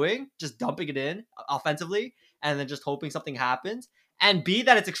they're doing, just dumping it in offensively and then just hoping something happens, and B,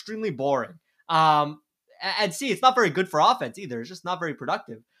 that it's extremely boring. and C, it's not very good for offense either. It's just not very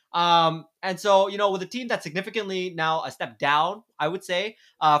productive. And so, with a team that's significantly now a step down, I would say,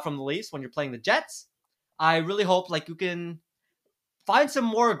 from the Leafs when you're playing the Jets, I really hope like you can find some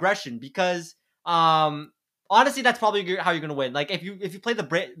more aggression because honestly, that's probably how you're gonna win. Like if you play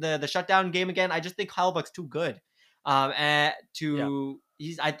the shutdown game again, I just think Hellebuyck's too good. And Yeah.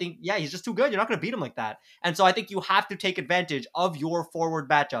 he's just too good. You're not gonna beat him like that. And so I think you have to take advantage of your forward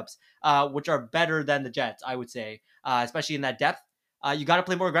matchups, which are better than the Jets, I would say, especially in that depth. You got to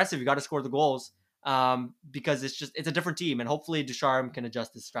play more aggressive. You got to score the goals because it's a different team, and hopefully Ducharme can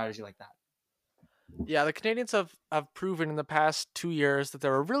adjust his strategy like that. Yeah, the Canadians have proven in the past 2 years that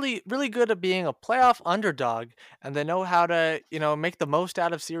they're really, really good at being a playoff underdog, and they know how to, make the most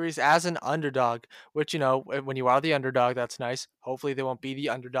out of series as an underdog, which, when you are the underdog, that's nice. Hopefully they won't be the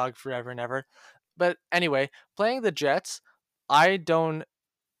underdog forever and ever. But anyway, playing the Jets, I don't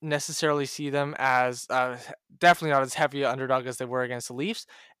necessarily see them as definitely not as heavy an underdog as they were against the Leafs.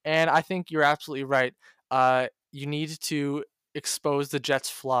 And I think you're absolutely right. You need to expose the Jets'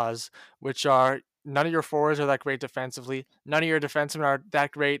 flaws, which are none of your forwards are that great defensively. None of your defensemen are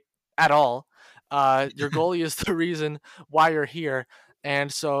that great at all. Your goalie is the reason why you're here.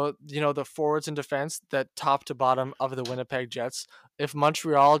 And so, the forwards and defense, that top to bottom of the Winnipeg Jets, if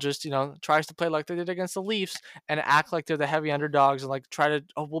Montreal just, tries to play like they did against the Leafs, and act like they're the heavy underdogs and like try to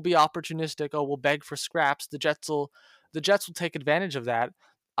we'll be opportunistic, we'll beg for scraps, the Jets will take advantage of that.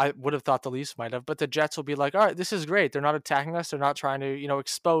 I would have thought the Leafs might have, but the Jets will be like, all right, this is great. They're not attacking us. They're not trying to,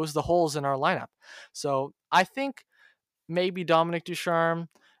 expose the holes in our lineup. So I think maybe Dominic Ducharme,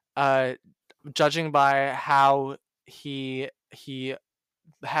 uh, judging by how he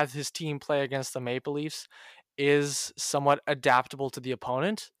has his team play against the Maple Leafs, is somewhat adaptable to the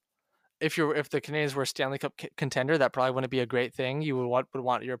opponent. If the Canadiens were a Stanley Cup contender, that probably wouldn't be a great thing. You would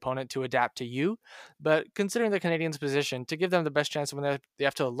want your opponent to adapt to you. But considering the Canadiens' position, to give them the best chance when they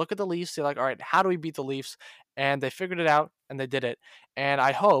have to look at the Leafs, they're like, all right, how do we beat the Leafs? And they figured it out and they did it. And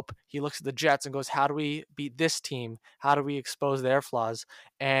I hope he looks at the Jets and goes, how do we beat this team? How do we expose their flaws?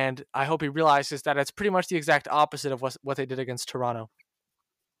 And I hope he realizes that it's pretty much the exact opposite of what they did against Toronto.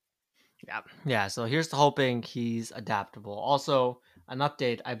 Yeah. Yeah. So here's to hoping he's adaptable. Also, an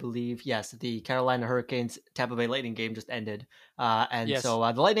update, I believe. Yes, the Carolina Hurricanes Tampa Bay Lightning game just ended. And Yes, so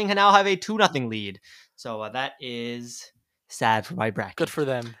the Lightning can now have a 2-0 lead. So that is sad for my bracket. good for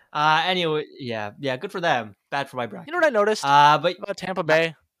them. Anyway, yeah, good for them. Bad for my bracket. You know what I noticed But about Tampa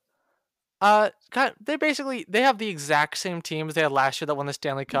Bay? They have the exact same team as they had last year that won the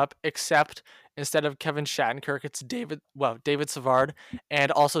Stanley Cup, except instead of Kevin Shattenkirk, it's David Savard,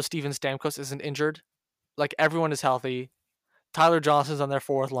 and also Steven Stamkos isn't injured. Like everyone is healthy. Tyler Johnson's on their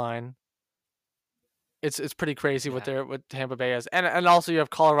fourth line. It's pretty crazy yeah. what Tampa Bay is, and also you have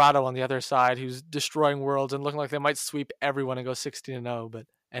Colorado on the other side, who's destroying worlds and looking like they might sweep everyone and go 16-0. But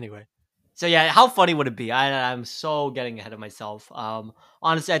anyway, So yeah, how funny would it be? I'm so getting ahead of myself.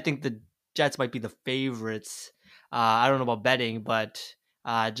 Honestly, I think the Jets might be the favorites. I don't know about betting, but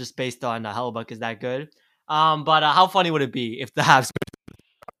just based on Hellebuyck is that good. But how funny would it be if the Habs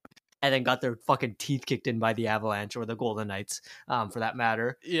and then got their fucking teeth kicked in by the Avalanche or the Golden Knights, for that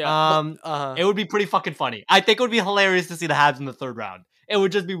matter? yeah, It would be pretty fucking funny. I think it would be hilarious to see the Habs in the third round. It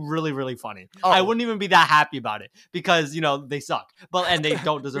would just be really, really funny. I wouldn't even be that happy about it because they suck, and they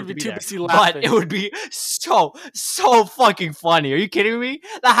don't deserve to be there. But it would be so fucking funny. Are you kidding me?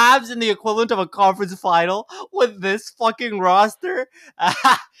 The Habs in the equivalent of a conference final with this fucking roster.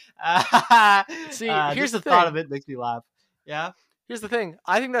 See, here's just the thought thing. of it makes me laugh. Yeah. Here's the thing.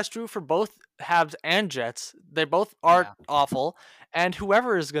 I think that's true for both Habs and Jets. They both are awful, and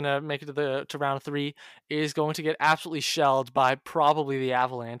whoever is gonna make it to round 3 is going to get absolutely shelled by probably the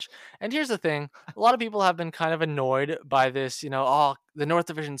Avalanche. And here's the thing: a lot of people have been kind of annoyed by this, the North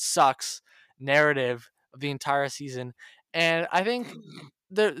Division sucks narrative of the entire season, and I think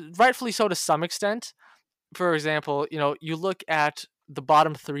rightfully so to some extent. For example, you look at the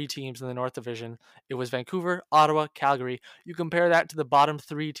bottom 3 teams in the North Division. It was Vancouver, Ottawa, Calgary. You compare that to the bottom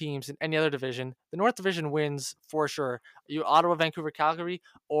 3 teams in any other division. The North Division wins for sure. You Ottawa, Vancouver, Calgary,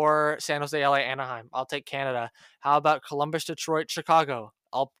 or San Jose, LA, Anaheim. I'll take Canada. How about Columbus, Detroit, Chicago?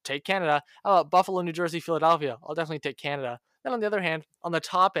 I'll take Canada. How about Buffalo, New Jersey, Philadelphia? I'll definitely take Canada. Then on the other hand, on the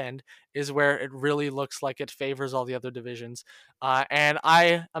top end is where it really looks like it favors all the other divisions. And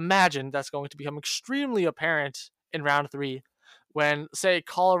I imagine that's going to become extremely apparent in round 3 when, say,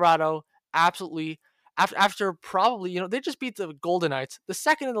 Colorado absolutely after probably, they just beat the Golden Knights, the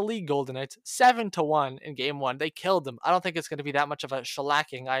second in the league Golden Knights, 7-1 in game one. They killed them. I don't think it's going to be that much of a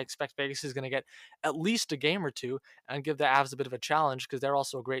shellacking. I expect Vegas is going to get at least a game or two and give the Avs a bit of a challenge because they're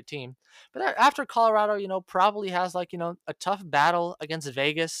also a great team. But after Colorado, probably has like, a tough battle against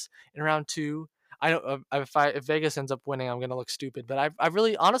Vegas in round two. I don't, if Vegas ends up winning, I'm going to look stupid, but I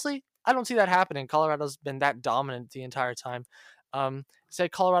really, honestly, I don't see that happening. Colorado's been that dominant the entire time. Say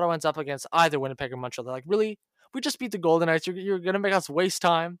Colorado ends up against either Winnipeg or Montreal. They're like, really? We just beat the Golden Knights. You're going to make us waste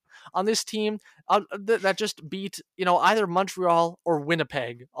time on this team that just beat, either Montreal or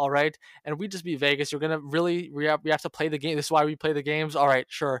Winnipeg, all right? And we just beat Vegas. You're going to really, we have to play the game. This is why we play the games. All right,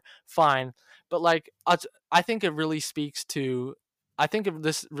 sure, fine. But, like, I think it really speaks to,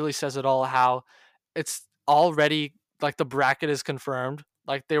 this really says it all, how it's already, like, the bracket is confirmed.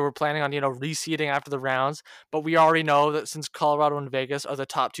 Like, they were planning on, reseeding after the rounds, but we already know that since Colorado and Vegas are the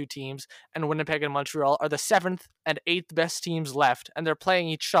top two teams, and Winnipeg and Montreal are the seventh and eighth best teams left, and they're playing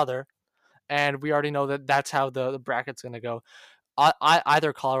each other, and we already know that that's how the bracket's going to go.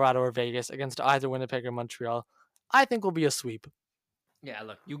 Either Colorado or Vegas against either Winnipeg or Montreal, I think will be a sweep. Yeah,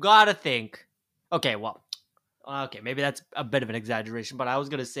 look, you gotta think. Okay, well, okay, maybe that's a bit of an exaggeration, but I was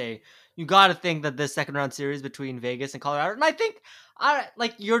gonna say you gotta think that this second round series between Vegas and Colorado, and I think,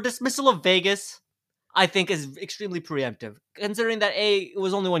 like your dismissal of Vegas, I think is extremely preemptive, considering that it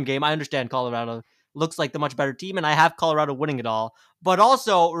was only one game. I understand Colorado looks like the much better team, and I have Colorado winning it all. But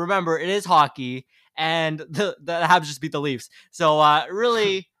also remember, it is hockey, and the Habs just beat the Leafs, so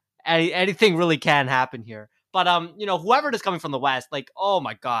really, anything really can happen here. But whoever it is coming from the West, like, oh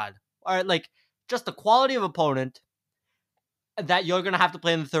my god, all right, like just the quality of opponent that you're gonna have to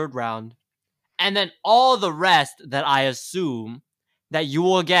play in the third round, and then all the rest that I assume that you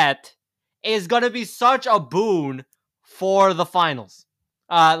will get is gonna be such a boon for the finals,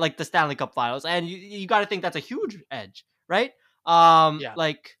 like the Stanley Cup Finals, and you got to think that's a huge edge, right? Yeah.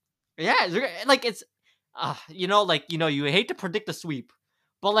 Like, yeah, like it's, you hate to predict the sweep,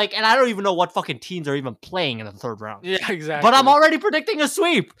 but like, and I don't even know what fucking teams are even playing in the third round. Yeah, exactly. But I'm already predicting a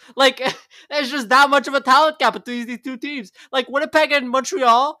sweep. Like, there's just that much of a talent gap between these two teams. Like, Winnipeg and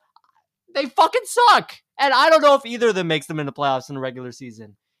Montreal, they fucking suck. And I don't know if either of them makes them in the playoffs in a regular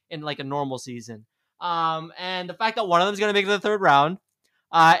season, in like a normal season. And the fact that one of them is going to make it to the third round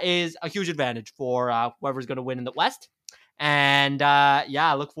is a huge advantage for whoever's going to win in the West. And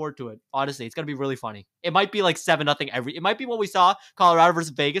yeah, I look forward to it. Honestly, it's going to be really funny. It might be like 7-0 it might be what we saw, Colorado versus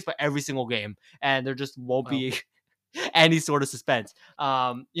Vegas, but every single game. And there just won't be any sort of suspense.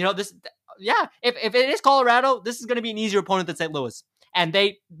 This, yeah, if it is Colorado, this is going to be an easier opponent than St. Louis. And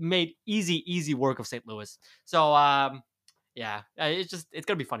they made easy work of St. Louis. So, yeah, it's going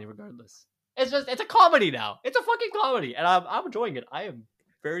to be funny regardless. It's a comedy now. It's a fucking comedy. And I'm enjoying it. I am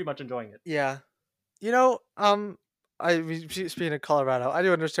very much enjoying it. Yeah. Speaking of Colorado, I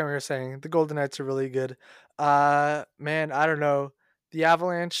do understand what you're saying. The Golden Knights are really good. Man, I don't know. The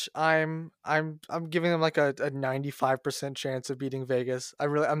Avalanche, I'm giving them like a 95% chance of beating Vegas.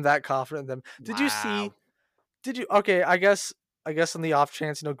 I'm that confident in them. Did you see? Okay, I guess on the off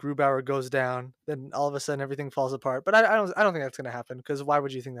chance, Grubauer goes down, then all of a sudden everything falls apart. But I don't think that's gonna happen, because why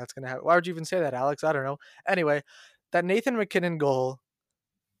would you think that's gonna happen? Why would you even say that, Alex? I don't know. Anyway, that Nathan MacKinnon goal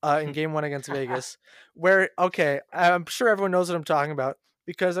in game one against Vegas, where, okay, I'm sure everyone knows what I'm talking about,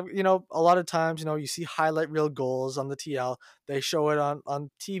 because, a lot of times, you see highlight reel goals on the TL. They show it on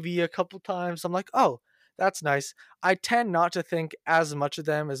TV a couple times. I'm like, oh, that's nice. I tend not to think as much of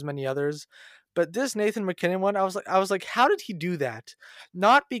them as many others. But this Nathan MacKinnon one, I was like, how did he do that?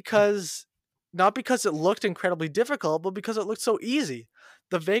 Not because it looked incredibly difficult, but because it looked so easy.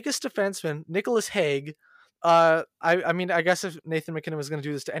 The Vegas defenseman, Nicholas Hague, I mean, I guess if Nathan MacKinnon was going to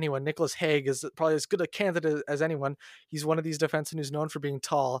do this to anyone, Nicholas Hague is probably as good a candidate as anyone. He's one of these defensemen who's known for being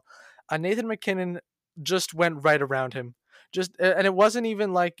tall. Nathan MacKinnon just went right around him. And it wasn't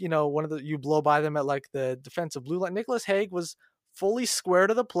even like, one of the, you blow by them at like the defensive blue line. Nicholas Hague was fully square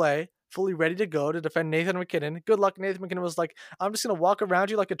to the play, fully ready to go to defend Nathan MacKinnon. Good luck. Nathan MacKinnon was like, I'm just going to walk around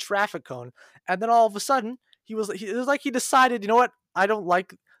you like a traffic cone. And then all of a sudden, it was like he decided, you know what? I don't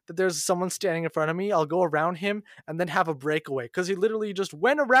like that there's someone standing in front of me. I'll go around him and then have a breakaway, because he literally just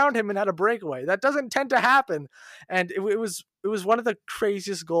went around him and had a breakaway. That doesn't tend to happen. And it was one of the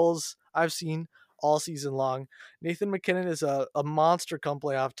craziest goals I've seen all season long. Nathan MacKinnon is a monster come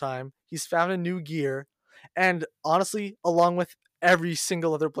playoff time. He's found a new gear. And honestly, along with every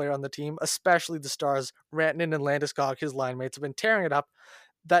single other player on the team, especially the stars, Rantanen and Landeskog, his line mates, have been tearing it up.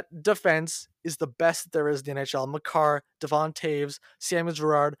 that defense is the best there is in the NHL. Makar, Devon Taves, Samuel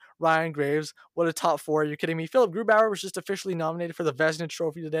Girard, Ryan Graves. What a top four. Are you kidding me? Philip Grubauer was just officially nominated for the Vezina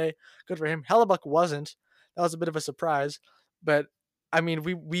Trophy today. Good for him. Hellebuck wasn't. That was a bit of a surprise. But I mean,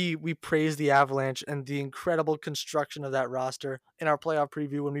 we praise the Avalanche and the incredible construction of that roster in our playoff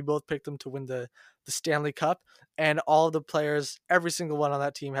preview when we both picked them to win the Stanley Cup. And all of the players, every single one on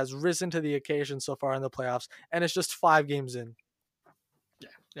that team has risen to the occasion so far in the playoffs. And it's just 5 games in.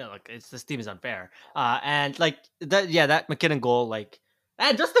 Yeah, look, this team is unfair. And like that, yeah, that McKinnon goal, like,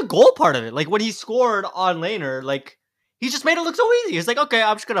 and just the goal part of it, like when he scored on Laner, like he just made it look so easy. It's like, okay,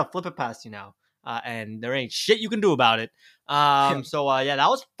 I'm just gonna flip it past you now, and there ain't shit you can do about it. Yeah, that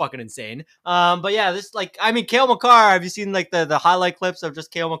was fucking insane. But yeah, this like, I mean, Cale Makar. Have you seen like the highlight clips of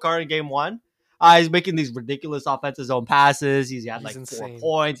just Cale Makar in Game 1? He's making these ridiculous offensive zone passes. He had like insane. 4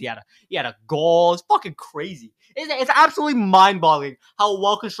 points. He had a goal. It's fucking crazy. It's absolutely mind-boggling how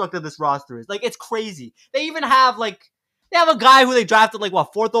well constructed this roster is. Like, it's crazy. They even have a guy who they drafted like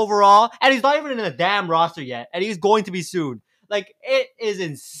 4th overall, and he's not even in the damn roster yet, and he's going to be soon. Like, it is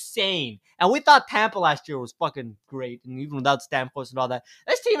insane. And we thought Tampa last year was fucking great, and even without Stamkos and all that,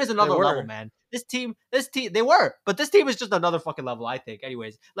 this team is another level, man. This team, they were, but this team is just another fucking level, I think.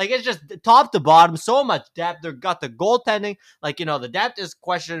 Anyways, like, it's just top to bottom, so much depth. They've got the goaltending, like, the depth is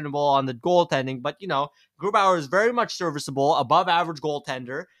questionable on the goaltending, but Grubauer is very much serviceable, above average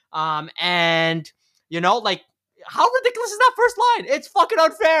goaltender. And like, how ridiculous is that first line? It's fucking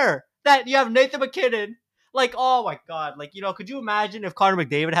unfair that you have Nathan McKinnon. Like, oh my God. Like, could you imagine if Connor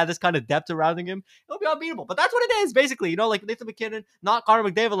McDavid had this kind of depth surrounding him? It would be unbeatable. But that's what it is, basically. Like Nathan McKinnon, not Connor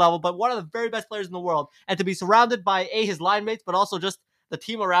McDavid level, but one of the very best players in the world. And to be surrounded by his line mates, but also just the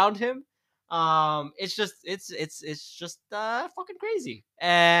team around him. It's just fucking crazy.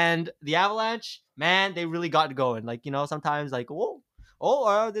 And the Avalanche, man, they really got going. Like, sometimes like, whoa.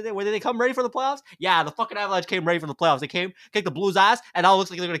 Did they come ready for the playoffs? Yeah, the fucking Avalanche came ready for the playoffs. They came, kicked the Blues' ass, and now it looks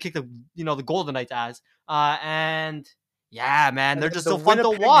like they're gonna kick the Golden Knights' ass. And yeah, man, they're just so fun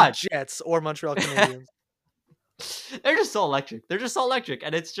to watch. Jets or Montreal Canadiens. They're just so electric.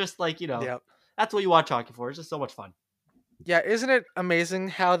 And it's just like that's what you watch hockey for. It's just so much fun. Yeah, isn't it amazing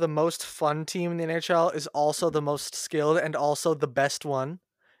how the most fun team in the NHL is also the most skilled and also the best one?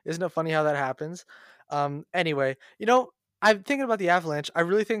 Isn't it funny how that happens? Anyway, I'm thinking about the Avalanche. I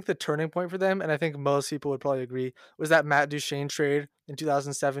really think the turning point for them, and I think most people would probably agree, was that Matt Duchene trade in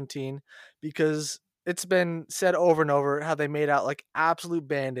 2017, because it's been said over and over how they made out like absolute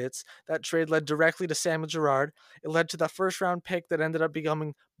bandits. That trade led directly to Samuel Girard. It led to the first round pick that ended up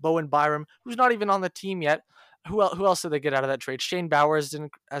becoming Bowen Byram, who's not even on the team yet. Who else did they get out of that trade? Shane Bowers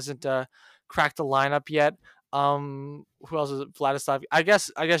hasn't cracked the lineup yet. Who else is it? Vladislav. I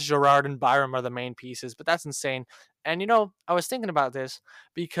guess Girard and Byram are the main pieces, but that's insane. And I was thinking about this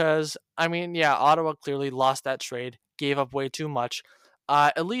because Ottawa clearly lost that trade, gave up way too much.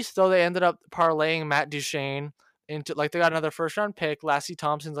 At least though they ended up parlaying Matt Duchene into they got another first round pick. Lassie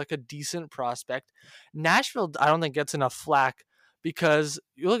Thompson's like a decent prospect. Nashville, I don't think gets enough flack because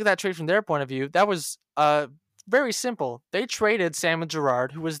you look at that trade from their point of view. That was very simple. They traded Samuel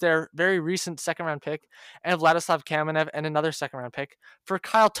Girard, who was their very recent second-round pick, and Vladislav Kamenev and another second-round pick for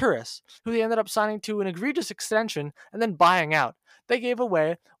Kyle Turris, who they ended up signing to an egregious extension and then buying out. They gave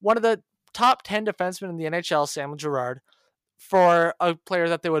away one of the top 10 defensemen in the NHL, Samuel Girard, for a player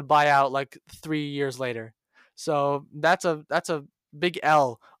that they would buy out 3 years later. So that's a big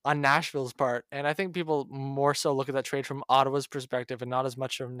L on Nashville's part, and I think people more so look at that trade from Ottawa's perspective and not as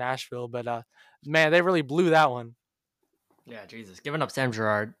much from Nashville. But man, they really blew that one. Yeah, Jesus, giving up Sam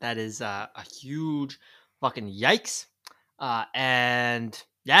Girard, that is a huge fucking yikes. And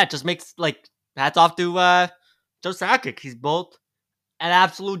yeah, it just makes hats off to Joe Sakic. He's both an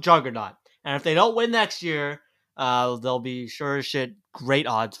absolute juggernaut, and if they don't win next year, they'll be sure as shit great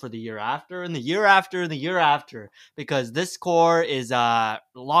odds for the year after and the year after and the year after, because this core is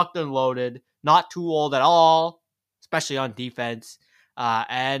locked and loaded, not too old at all, especially on defense.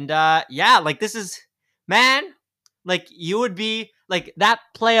 This is, man, you would be that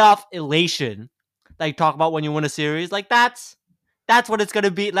playoff elation that you talk about when you win a series. That's what it's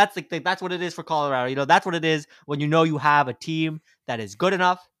gonna be. That's what it is for Colorado. That's what it is when you have a team that is good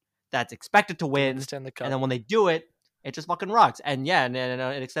enough, that's expected to win, and then when they do it, it just fucking rocks. And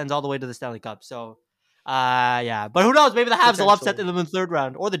it extends all the way to the Stanley Cup. So, but who knows? Maybe the Habs will upset them in the third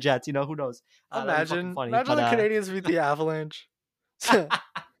round, or the Jets. Who knows? Imagine the Canadiens beat the Avalanche.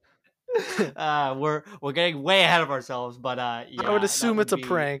 We're getting way ahead of ourselves, but I would assume it's a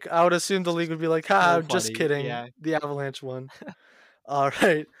prank. I would assume the league would be like, "Ha, just kidding." Yeah. The Avalanche won. All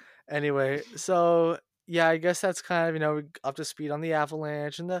right. Anyway, so yeah, I guess that's kind of, up to speed on the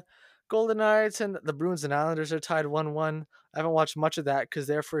Avalanche and the Golden Knights, and the Bruins and Islanders are tied 1-1. I haven't watched much of that because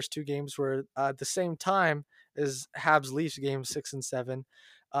their first two games were at the same time as Habs Leafs games 6 and 7.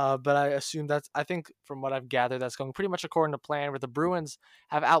 But I think from what I've gathered, that's going pretty much according to plan, where the Bruins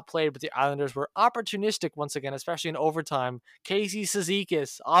have outplayed, but the Islanders were opportunistic once again, especially in overtime. Casey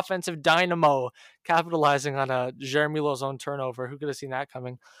Cizikas, offensive dynamo, capitalizing on a Jeremy Lauzon turnover. Who could have seen that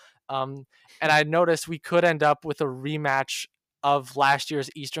coming? And I noticed we could end up with a rematch of last year's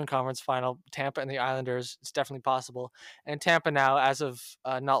Eastern Conference final, Tampa and the Islanders. It's definitely possible. And Tampa now, as of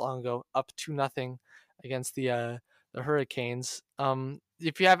not long ago, up 2-0 against the Hurricanes.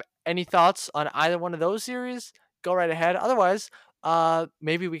 If you have any thoughts on either one of those series, go right ahead. Otherwise,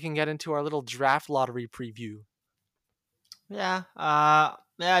 maybe we can get into our little draft lottery preview. Yeah.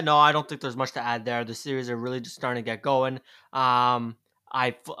 No, I don't think there's much to add there. The series are really just starting to get going. On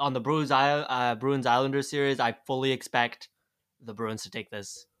the Bruins Islanders series, I fully expect the Bruins to take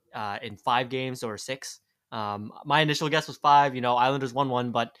this in 5 games or 6. My initial guess was 5. Islanders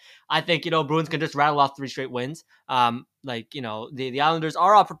 1-1, but I think Bruins can just rattle off 3 straight wins. The Islanders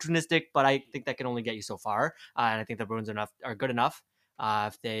are opportunistic, but I think that can only get you so far. And I think the Bruins are good enough.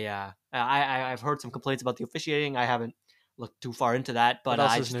 If they, I've heard some complaints about the officiating. I haven't looked too far into that, but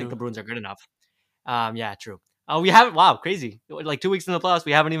I just think the Bruins are good enough. Yeah, true. We haven't. Wow, crazy! Like 2 weeks in the playoffs,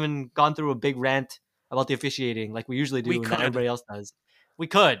 we haven't even gone through a big rant about the officiating like we usually do, and that everybody else does. We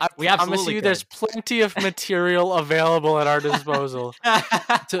could. We absolutely could. There's plenty of material available at our disposal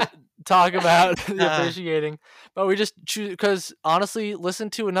to talk about the officiating, but we just choose because honestly, listen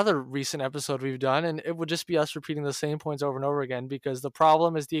to another recent episode we've done, and it would just be us repeating the same points over and over again because the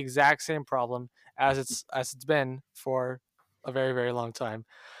problem is the exact same problem as it's been for a very, very long time.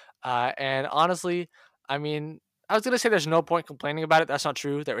 And honestly, I mean, I was going to say there's no point complaining about it. That's not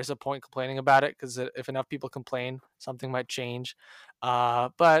true. There is a point complaining about it because if enough people complain, something might change.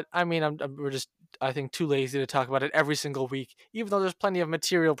 But I mean, we're just, I think, too lazy to talk about it every single week, even though there's plenty of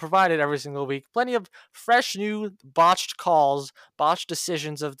material provided every single week, plenty of fresh, new, botched calls, botched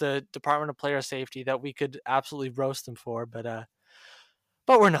decisions of the Department of Player Safety that we could absolutely roast them for. But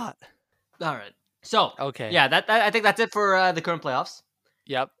we're not. All right. So, okay. Yeah, I think that's it for the current playoffs.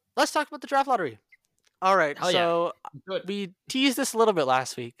 Yep. Let's talk about the draft lottery. All right, so we teased this a little bit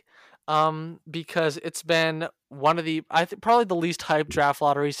last week, because it's been one of probably the least hyped draft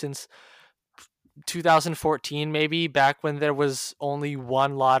lottery since 2014, maybe back when there was only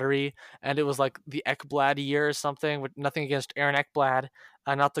one lottery and it was like the Ekblad year or something. With nothing against Aaron Ekblad,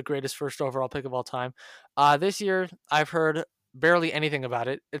 not the greatest first overall pick of all time. This year, I've heard barely anything about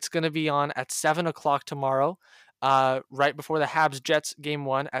it. It's going to be on at 7:00 tomorrow, right before the Habs Jets game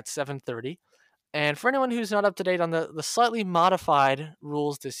 1 at 7:30. And for anyone who's not up to date on the slightly modified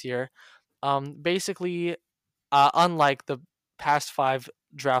rules this year, basically, unlike the past 5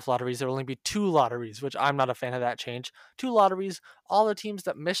 draft lotteries, there will only be 2 lotteries, which I'm not a fan of that change. 2 lotteries, all the teams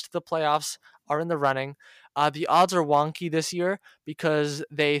that missed the playoffs are in the running. The odds are wonky this year because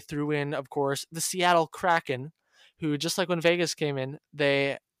they threw in, of course, the Seattle Kraken, who, just like when Vegas came in,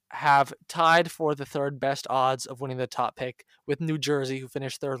 they have tied for the 3rd best odds of winning the top pick with New Jersey, who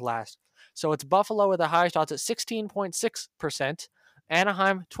finished 3rd last. So it's Buffalo with the highest odds at 16.6%,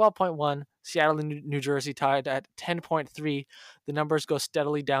 Anaheim 12.1%, Seattle and New Jersey tied at 10.3%. The numbers go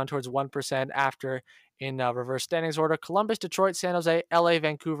steadily down towards 1% after, in reverse standings order, Columbus, Detroit, San Jose, LA,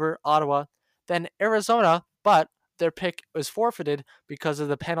 Vancouver, Ottawa, then Arizona, but their pick was forfeited because of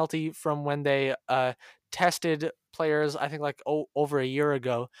the penalty from when they tested players, I think over a year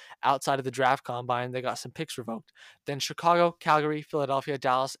ago outside of the draft combine. They got some picks revoked. Then Chicago, Calgary, Philadelphia,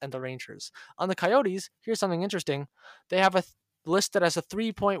 Dallas, and the Rangers. On the Coyotes, here's something interesting. They have listed as a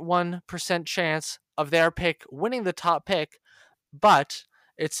 3.1% chance of their pick winning the top pick, but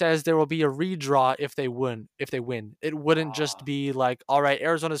it says there will be a redraw if they win. It wouldn't just be like, all right,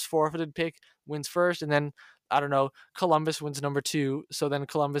 Arizona's forfeited pick wins first, and then I don't know, Columbus wins number 2. So then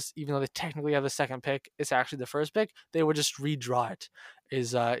Columbus, even though they technically have the 2nd pick, it's actually the 1st pick. They would just redraw it.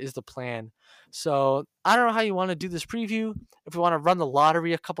 Is the plan. So I don't know how you want to do this preview. If we want to run the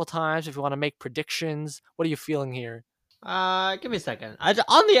lottery a couple times, if you want to make predictions, what are you feeling here? Give me a second.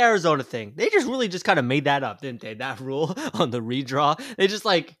 On the Arizona thing, they just kind of made that up, didn't they? That rule on the redraw. They just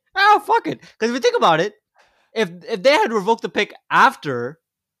like, fuck it. Because if you think about it, if they had revoked the pick after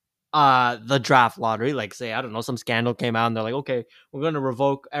the draft lottery, like say, I don't know, some scandal came out and they're like, okay, we're going to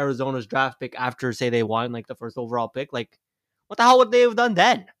revoke Arizona's draft pick after, say, they won like the 1st overall pick. Like, what the hell would they have done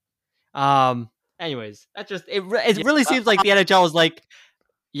then? Anyways, that just, it really seems like the NHL was like,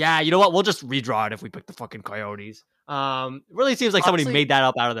 yeah, you know what? We'll just redraw it if we pick the fucking Coyotes. It really seems like somebody made that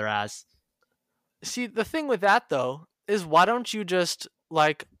up out of their ass. See, the thing with that though is why don't you just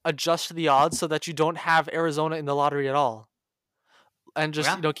like adjust the odds so that you don't have Arizona in the lottery at all, and Oh,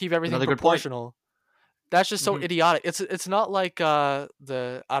 just yeah, keep everything another good point. proportional. That's just so Hmm. idiotic. It's not like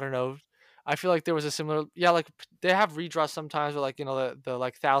the I don't know. I feel like there was a similar like they have redraws sometimes with like the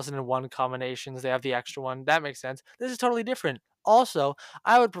like 1,001 combinations. They have the extra one. That makes sense. This is totally different. Also,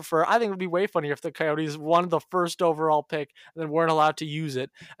 I think it would be way funnier if the Coyotes won the first overall pick and then weren't allowed to use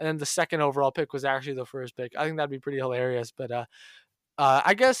it, and then the second overall pick was actually the first pick. I think that'd be pretty hilarious. But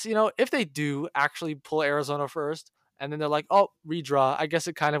I guess if they do actually pull Arizona first, and then they're like, "Oh, redraw." I guess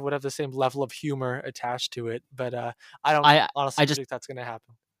it kind of would have the same level of humor attached to it, but I don't I honestly I just predict that's going to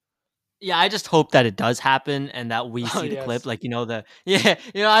happen. Yeah, I just hope that it does happen and that we Oh see the clip. yes, Like,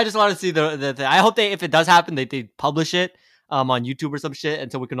 yeah, I just want to see the I hope if it does happen, they publish it on YouTube or some shit,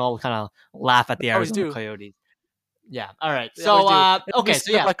 and so we can all kind of laugh at they the always Arizona do. Coyotes. Yeah. All right. They always So do. And we okay. So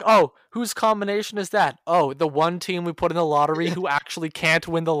see them yeah. like, "Oh, whose combination is that? Oh, the one team we put in the lottery who actually can't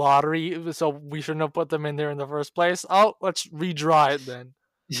win the lottery, so we shouldn't have put them in there in the first place. Oh, let's redraw it then."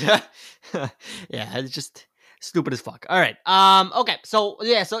 Yeah. Yeah, it's just stupid as fuck. All right. Okay. So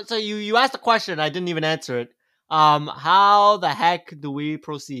yeah, so you asked a question, I didn't even answer it. How the heck do we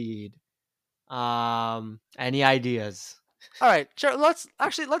proceed? Any ideas? All right, sure. Let's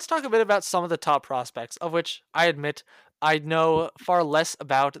talk a bit about some of the top prospects, of which I admit I know far less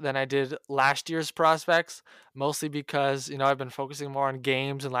about than I did last year's prospects. Mostly because I've been focusing more on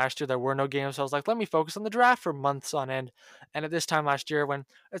games, and last year there were no games, so I was like, let me focus on the draft for months on end. And at this time last year, when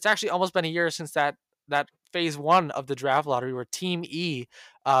it's actually almost been a year since that phase one of the draft lottery where Team E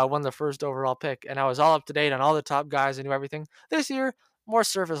won the first overall pick, and I was all up to date on all the top guys and knew everything. This year, more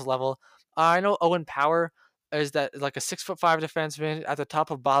surface level. I know Owen Power is that like a 6'5" defenseman at the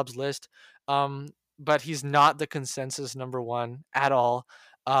top of Bob's list. Um, but he's not the consensus number one at all.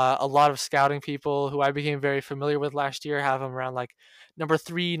 A lot of scouting people who I became very familiar with last year have him around like number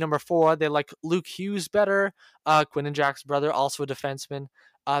three, number four. They like Luke Hughes better. Quinn and Jack's brother, also a defenseman.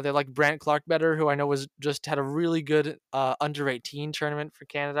 They like Brant Clark better, who I know was just had a really good under 18 tournament for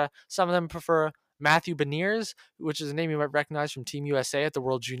Canada. Some of them prefer Matthew Beniers, which is a name you might recognize from Team USA at the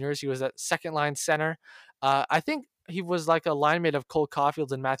World Juniors. He was that second line center. I think he was like a line mate of Cole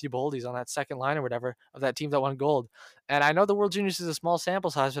Caulfield and Matthew Boldy's on that second line or whatever of that team that won gold. And I know the World Juniors is a small sample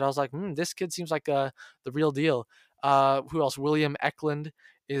size, but I was like, this kid seems like the real deal. Who else? William Eklund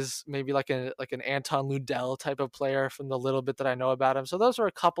is maybe like an Anton Ludell type of player from the little bit that I know about him. So those are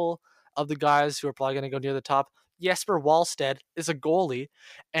a couple of the guys who are probably going to go near the top. Jesper Wallstedt is a goalie,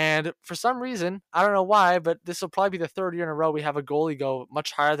 and for some reason, I don't know why, but this will probably be the third year in a row we have a goalie go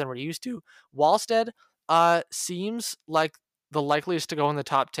much higher than we're used to. Wallstedt seems like the likeliest to go in the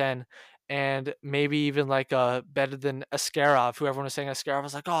top 10, and maybe even like better than Askarov, who everyone was saying Askarov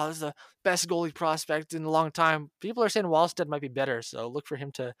was like, oh, this is the best goalie prospect in a long time. People are saying Wallstedt might be better, so look for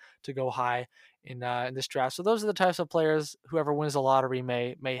him to go high in this draft. So those are the types of players whoever wins the lottery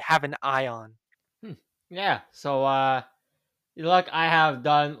may have an eye on. Yeah. So look, I have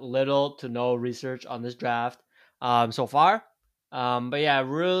done little to no research on this draft so far. But yeah,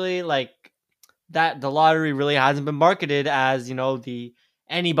 really like that the lottery really hasn't been marketed as, the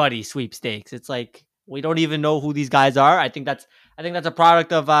anybody sweepstakes. It's like we don't even know who these guys are. I think that's a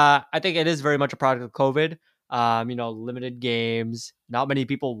product of I think it is very much a product of COVID. Limited games, not many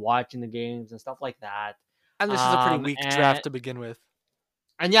people watching the games and stuff like that. And this is a pretty weak And draft to begin with.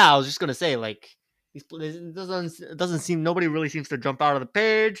 yeah, I was just gonna say, like, it doesn't seem, nobody really seems to jump out of the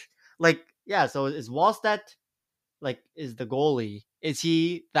page. Like, yeah, so is Wallstedt, like, is the goalie, is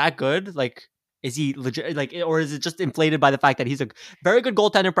he that good? Like, is he legit, like, or is it just inflated by the fact that he's a very good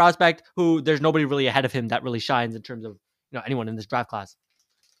goaltender prospect who there's nobody really ahead of him that really shines in terms of anyone in this draft class?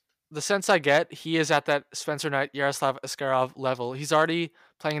 The sense I get, he is at that Spencer Knight, Yaroslav Askarov level. He's already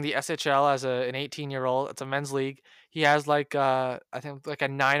playing in the SHL as an 18-year-old. It's a men's league. He has like I think like a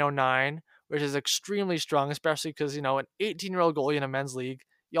 909, which is extremely strong, especially because an 18-year-old goalie in a men's league,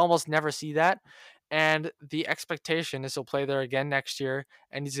 you almost never see that. And the expectation is he'll play there again next year,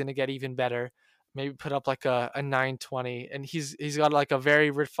 and he's going to get even better. Maybe put up like a 920, and he's got like a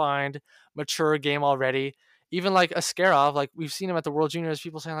very refined, mature game already. Even like Askarov, like we've seen him at the World Juniors,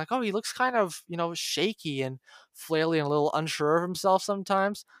 people saying like, oh, he looks kind of, shaky and flaily and a little unsure of himself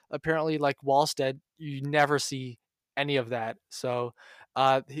sometimes. Apparently, like Wallstedt, you never see any of that. So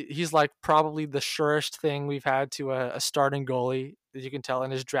he's like probably the surest thing we've had to a starting goalie that you can tell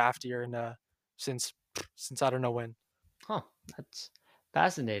in his draft year and since I don't know when. Huh, that's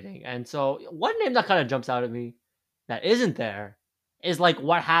fascinating. And so one name that kind of jumps out at me that isn't there is like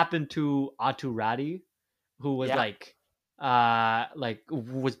what happened to Atu Radi, who was Yeah. like like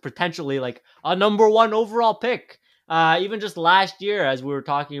was potentially like a number one overall pick. Even just last year, as we were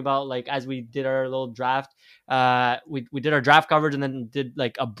talking about, like as we did our little draft, we did our draft coverage and then did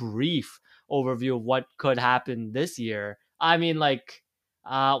like a brief overview of what could happen this year. I mean, like,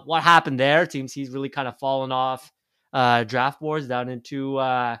 what happened there? It seems he's really kind of fallen off draft boards down into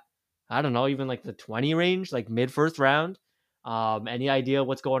I don't know, even like the 20 range, like mid first round. Any idea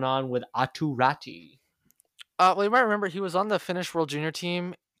what's going on with Atu Rati? Well, you might remember he was on the Finnish World Junior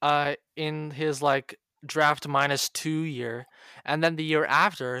team in his like draft -2 year, and then the year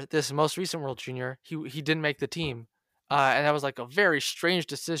after this most recent World Junior, he didn't make the team, and that was like a very strange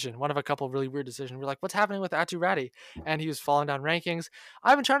decision. One of a couple of really weird decisions. We're like, what's happening with Atu Rati? And he was falling down rankings.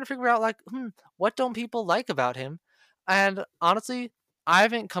 I've been trying to figure out like, what don't people like about him? And honestly, I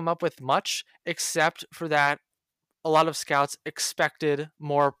haven't come up with much except for that a lot of scouts expected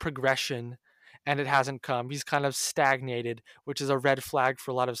more progression and it hasn't come. He's kind of stagnated, which is a red flag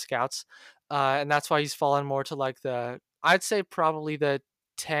for a lot of scouts. And that's why he's fallen more to like I'd say probably the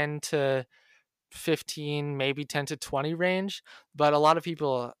 10 to 15, maybe 10 to 20 range. But a lot of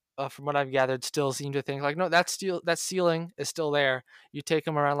people, from what I've gathered, still seem to think like, no, that ceiling is still there. You take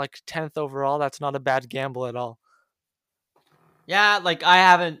him around like 10th overall. That's not a bad gamble at all. Yeah, like I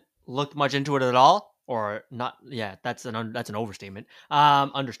haven't looked much into it at all, or not. Yeah, that's an overstatement,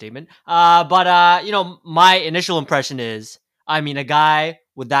 understatement. But my initial impression is, I mean, a guy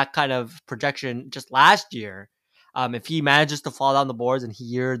with that kind of projection just last year, if he manages to fall down the boards and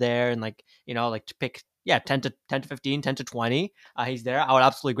here, there, and like like to pick, 10 to 15, 10 to 20, he's there. I would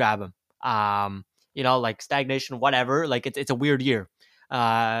absolutely grab him. Like stagnation, whatever. Like it's a weird year.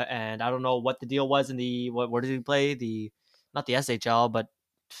 And I don't know what the deal was in the where did he play the not the SHL, but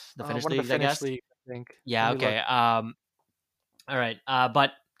the Finnish One of the leagues, I Finnish guess. league, I think. Yeah, Let me look. okay. All right.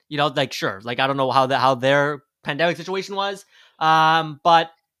 But like sure, like I don't know how their pandemic situation was.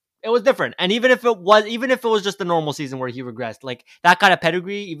 But it was different. And even if it was just a normal season where he regressed, like that kind of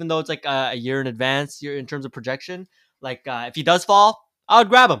pedigree, even though it's like a year in advance, in terms of projection, like if he does fall, I would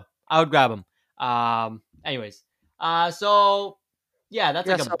grab him. Anyways. So yeah, that's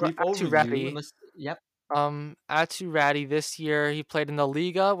Yeah, like a so brief Atu overview. Rati, Unless, yep. Atu Rati this year, he played in the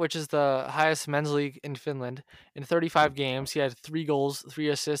Liga, which is the highest men's league in Finland. In 35 games, he had 3 goals, 3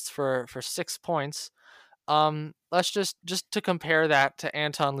 assists for 6 points. Let's just to compare that to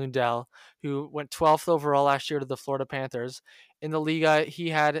Anton Lundell, who went 12th overall last year to the Florida Panthers. In the Liga,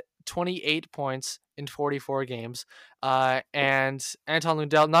 he had 28 points in 44 games. And Anton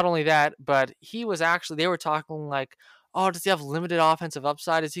Lundell, not only that, but he was actually, they were talking like, oh, does he have limited offensive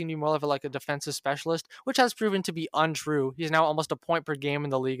upside? Is he going to be more of like a defensive specialist? Which has proven to be untrue. He's now almost a point per game in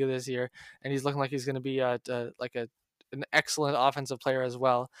the Liga this year, and he's looking like he's going to be an excellent offensive player as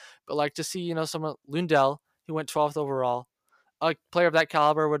well. But like to see, someone Lundell, who went 12th overall, a player of that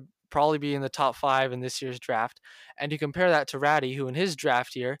caliber would probably be in the top 5 in this year's draft. And you compare that to Ratty, who in his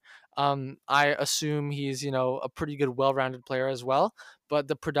draft year, I assume he's, a pretty good, well-rounded player as well, but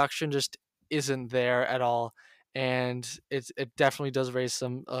the production just isn't there at all. And it definitely does raise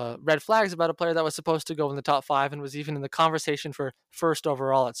some red flags about a player that was supposed to go in the top 5 and was even in the conversation for first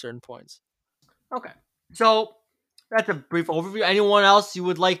overall at certain points. Okay. So that's a brief overview. Anyone else you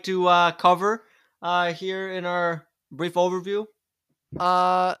would like to cover here in our brief overview?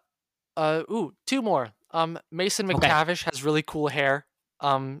 Two more. Mason Okay. McTavish has really cool hair.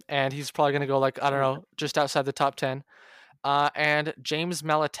 And he's probably gonna go like, I don't know, just outside the top 10. And James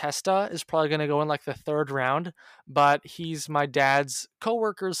Malatesta is probably gonna go in like the 3rd round, but he's my dad's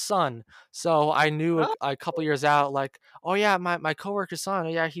coworker's son. So I knew Oh, a couple years out, like, oh yeah, my coworker's son. Oh,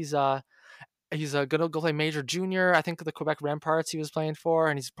 yeah, he's gonna go play major junior. I think the Quebec Remparts he was playing for,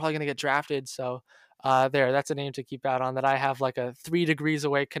 and he's probably gonna get drafted. So that's a name to keep out on. That I have like a 3 degrees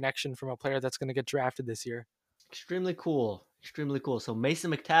away connection from a player that's gonna get drafted this year. extremely cool. Extremely cool. So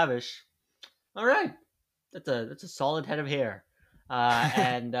Mason McTavish. All right. That's a solid head of hair.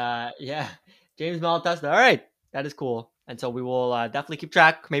 And yeah, James Malatesta. All right. That is cool. And so we will definitely keep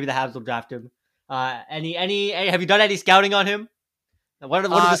track. Maybe the Habs will draft him. Any have you done any scouting on him? What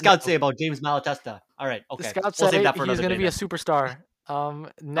did the scouts No. say about James Malatesta? All right, The okay. scout We'll said save that for he's another gonna day be a then. superstar.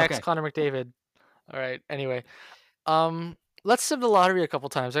 Next Okay. Connor McDavid. All right. Anyway, um, let's sim the lottery a couple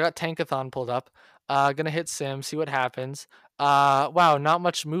times. I got Tankathon pulled up. Gonna hit sim, see what happens. Wow, not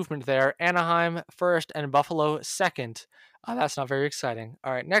much movement there. Anaheim first and Buffalo second. That's not very exciting.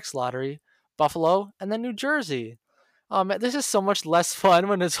 All right, next lottery, Buffalo and then New Jersey. This is so much less fun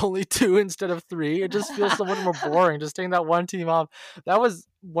when it's only 2 instead of 3. It just feels so much more boring just taking that one team off. That was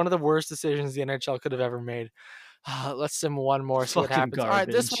one of the worst decisions the NHL could have ever made. Let's sim one more, see what Fucking happens. All right,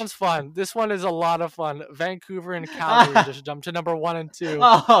 this garbage. one's fun. This one is a lot of fun. Vancouver and Calgary just jumped to number 1 and 2.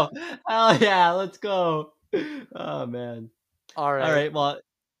 Oh, hell yeah, let's go. Oh man. All All right. right, well,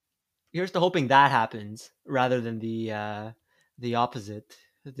 here's to hoping that happens rather than the opposite,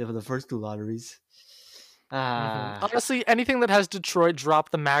 the first two lotteries. Ah, Honestly, anything that has Detroit drop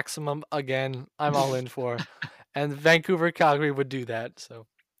the maximum again, I'm all in for. And Vancouver, Calgary would do that. So,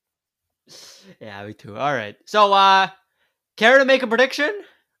 yeah, me too. All right, so care to make a prediction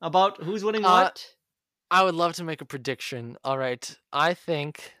about who's winning uh, what? I would love to make a prediction. All right, I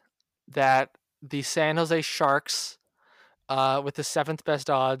think that the San Jose Sharks, with the 7th best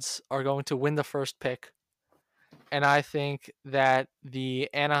odds, are going to win the first pick, and I think that the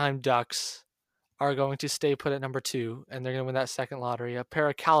Anaheim Ducks are going to stay put at number 2, and they're going to win that second lottery. A pair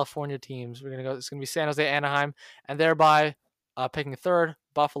of California teams. We're going to go. It's going to be San Jose, Anaheim, and thereby picking third,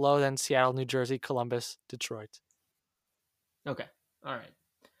 Buffalo, then Seattle, New Jersey, Columbus, Detroit. Okay, all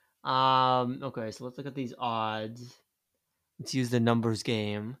right. Okay, so let's look at these odds. Let's use the numbers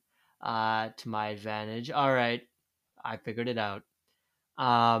game to my advantage. All right, I figured it out.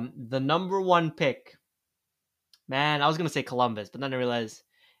 The number 1 pick. Man, I was gonna say Columbus, but then I realized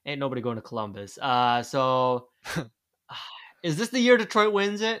ain't nobody going to Columbus. So is this the year Detroit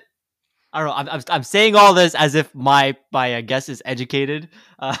wins it? I don't know. I'm saying all this as if my guess is educated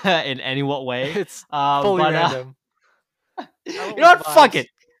in any what way. It's fully But random. you I went know with what? Fuck vibes. it.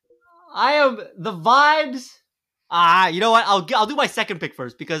 I am the vibes. You know what? I'll do my second pick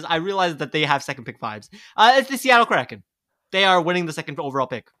first because I realize that they have second pick vibes. It's the Seattle Kraken. They are winning the second overall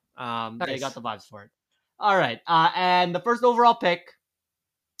pick. They got Nice. the vibes for it. All right. And the first overall pick.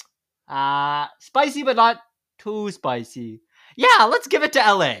 Spicy but not too spicy. Yeah, let's give it to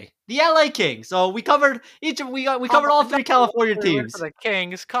LA. The LA Kings. So we covered we covered all 3 California We went for teams. the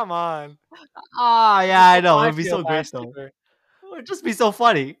Kings. Come on. Yeah, I know. How I It'd be feel so great last though. year. It would just be so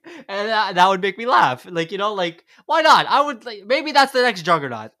funny, and that would make me laugh. Like why not? I would maybe that's the next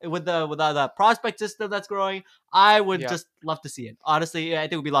juggernaut with the prospect system that's growing. I would Yeah. just love to see it. Honestly, I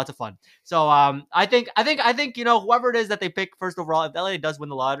think it would be lots of fun. So I think whoever it is that they pick first overall, if LA does win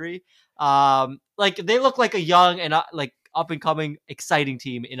the lottery, like they look like a young and like up and coming exciting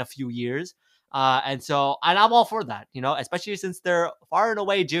team in a few years. And I'm all for that, especially since they're far and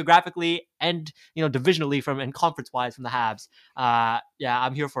away geographically and, divisionally from and conference wise from the Habs. Yeah,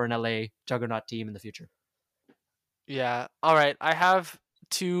 I'm here for an LA juggernaut team in the future. Yeah. All right. I have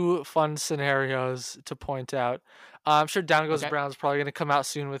 2 fun scenarios to point out. I'm sure Down Goes Okay. Brown's probably going to come out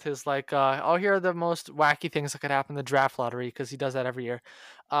soon with his oh, here are the most wacky things that could happen in the draft lottery because he does that every year.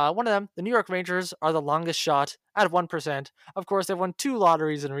 One of them, the New York Rangers are the longest shot at 1%. Of course, they've won 2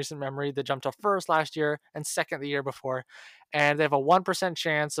 lotteries in recent memory. They jumped to first last year and second the year before, and they have a 1%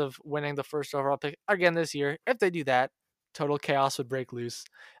 chance of winning the first overall pick again this year. If they do that, total chaos would break loose.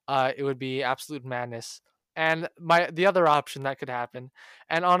 It would be absolute madness. And the other option that could happen,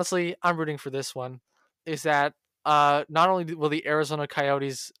 and honestly, I'm rooting for this one, is that not only will the Arizona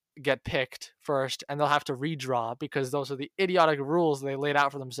Coyotes get picked first, and they'll have to redraw because those are the idiotic rules they laid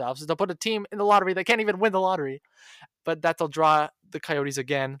out for themselves. Is they'll put a team in the lottery that can't even win the lottery, but that they'll draw the Coyotes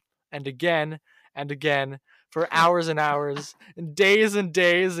again and again and again for hours and hours and days and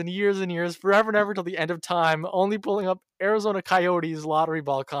years, forever and ever till the end of time, only pulling up Arizona Coyotes lottery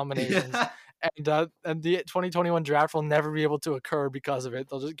ball combinations. And the 2021 draft will never be able to occur because of it.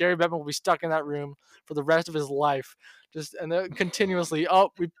 Gary Bettman will be stuck in that room for the rest of his life, and then continuously.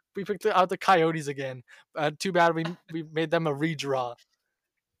 Oh, we picked out the Coyotes again. Too bad we made them a redraw.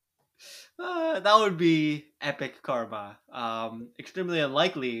 That would be epic karma. Extremely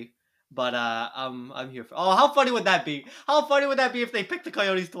unlikely, but I'm here for. Oh, how funny would that be? How funny would that be if they picked the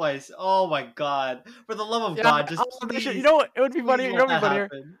Coyotes twice? Oh my god! For the love of God, just please. You know what? It would be funny. You know what would be funnier?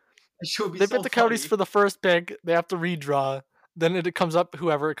 It should be They so pick the Coyotes funny. for the first pick. They have to redraw. Then it comes up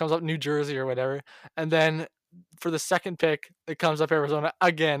whoever. It comes up New Jersey or whatever. And then for the second pick, it comes up Arizona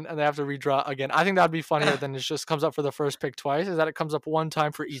again, and they have to redraw again. I think that would be funnier than it just comes up for the first pick twice. Is that it comes up one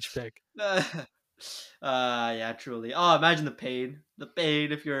time for each pick. Yeah, truly. Oh, imagine the pain. The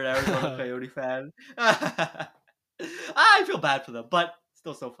pain if you're an Arizona Coyote fan. I feel bad for them, but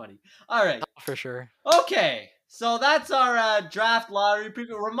still so funny. All right. For sure. Okay. So that's our draft lottery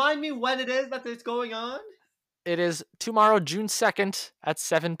preview. Remind me when it is that it's going on. It is tomorrow, June 2nd at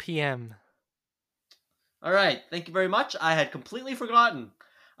 7 p.m. All right. Thank you very much. I had completely forgotten.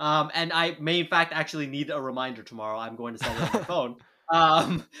 And I may, in fact, actually need a reminder tomorrow. I'm going to sell it on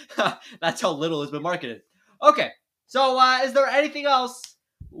my phone. That's how little has been marketed. Okay. So is there anything else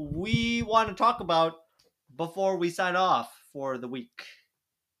we want to talk about before we sign off for the week?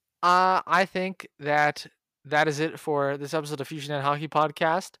 I think that that is it for this episode of Fusion and Hockey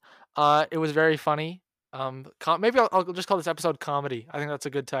Podcast. It was very funny. Maybe I'll just call this episode comedy. I think that's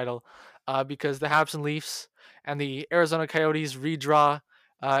a good title, because the Habs and Leafs and the Arizona Coyotes redraw,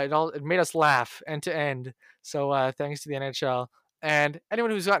 it made us laugh end to end. So thanks to the NHL and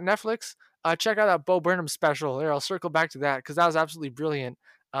anyone who's got Netflix, check out that Bo Burnham special. There, I'll circle back to that because that was absolutely brilliant,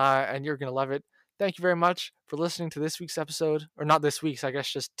 and you're gonna love it. Thank you very much for listening to this week's episode, or not this week's, I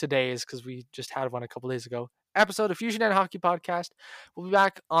guess just today's, because we just had one a couple days ago. Episode of Fusion and Hockey Podcast. We'll be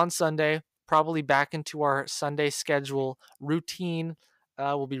back on Sunday, probably back into our Sunday schedule routine.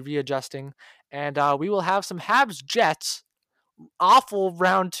 We'll be readjusting, and we will have some Habs Jets awful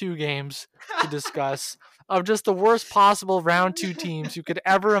round 2 games to discuss of just the worst possible round 2 teams you could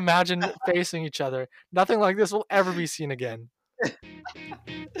ever imagine facing each other. Nothing like this will ever be seen again.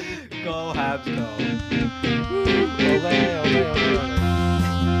 Go Habs, go. Ole, ole.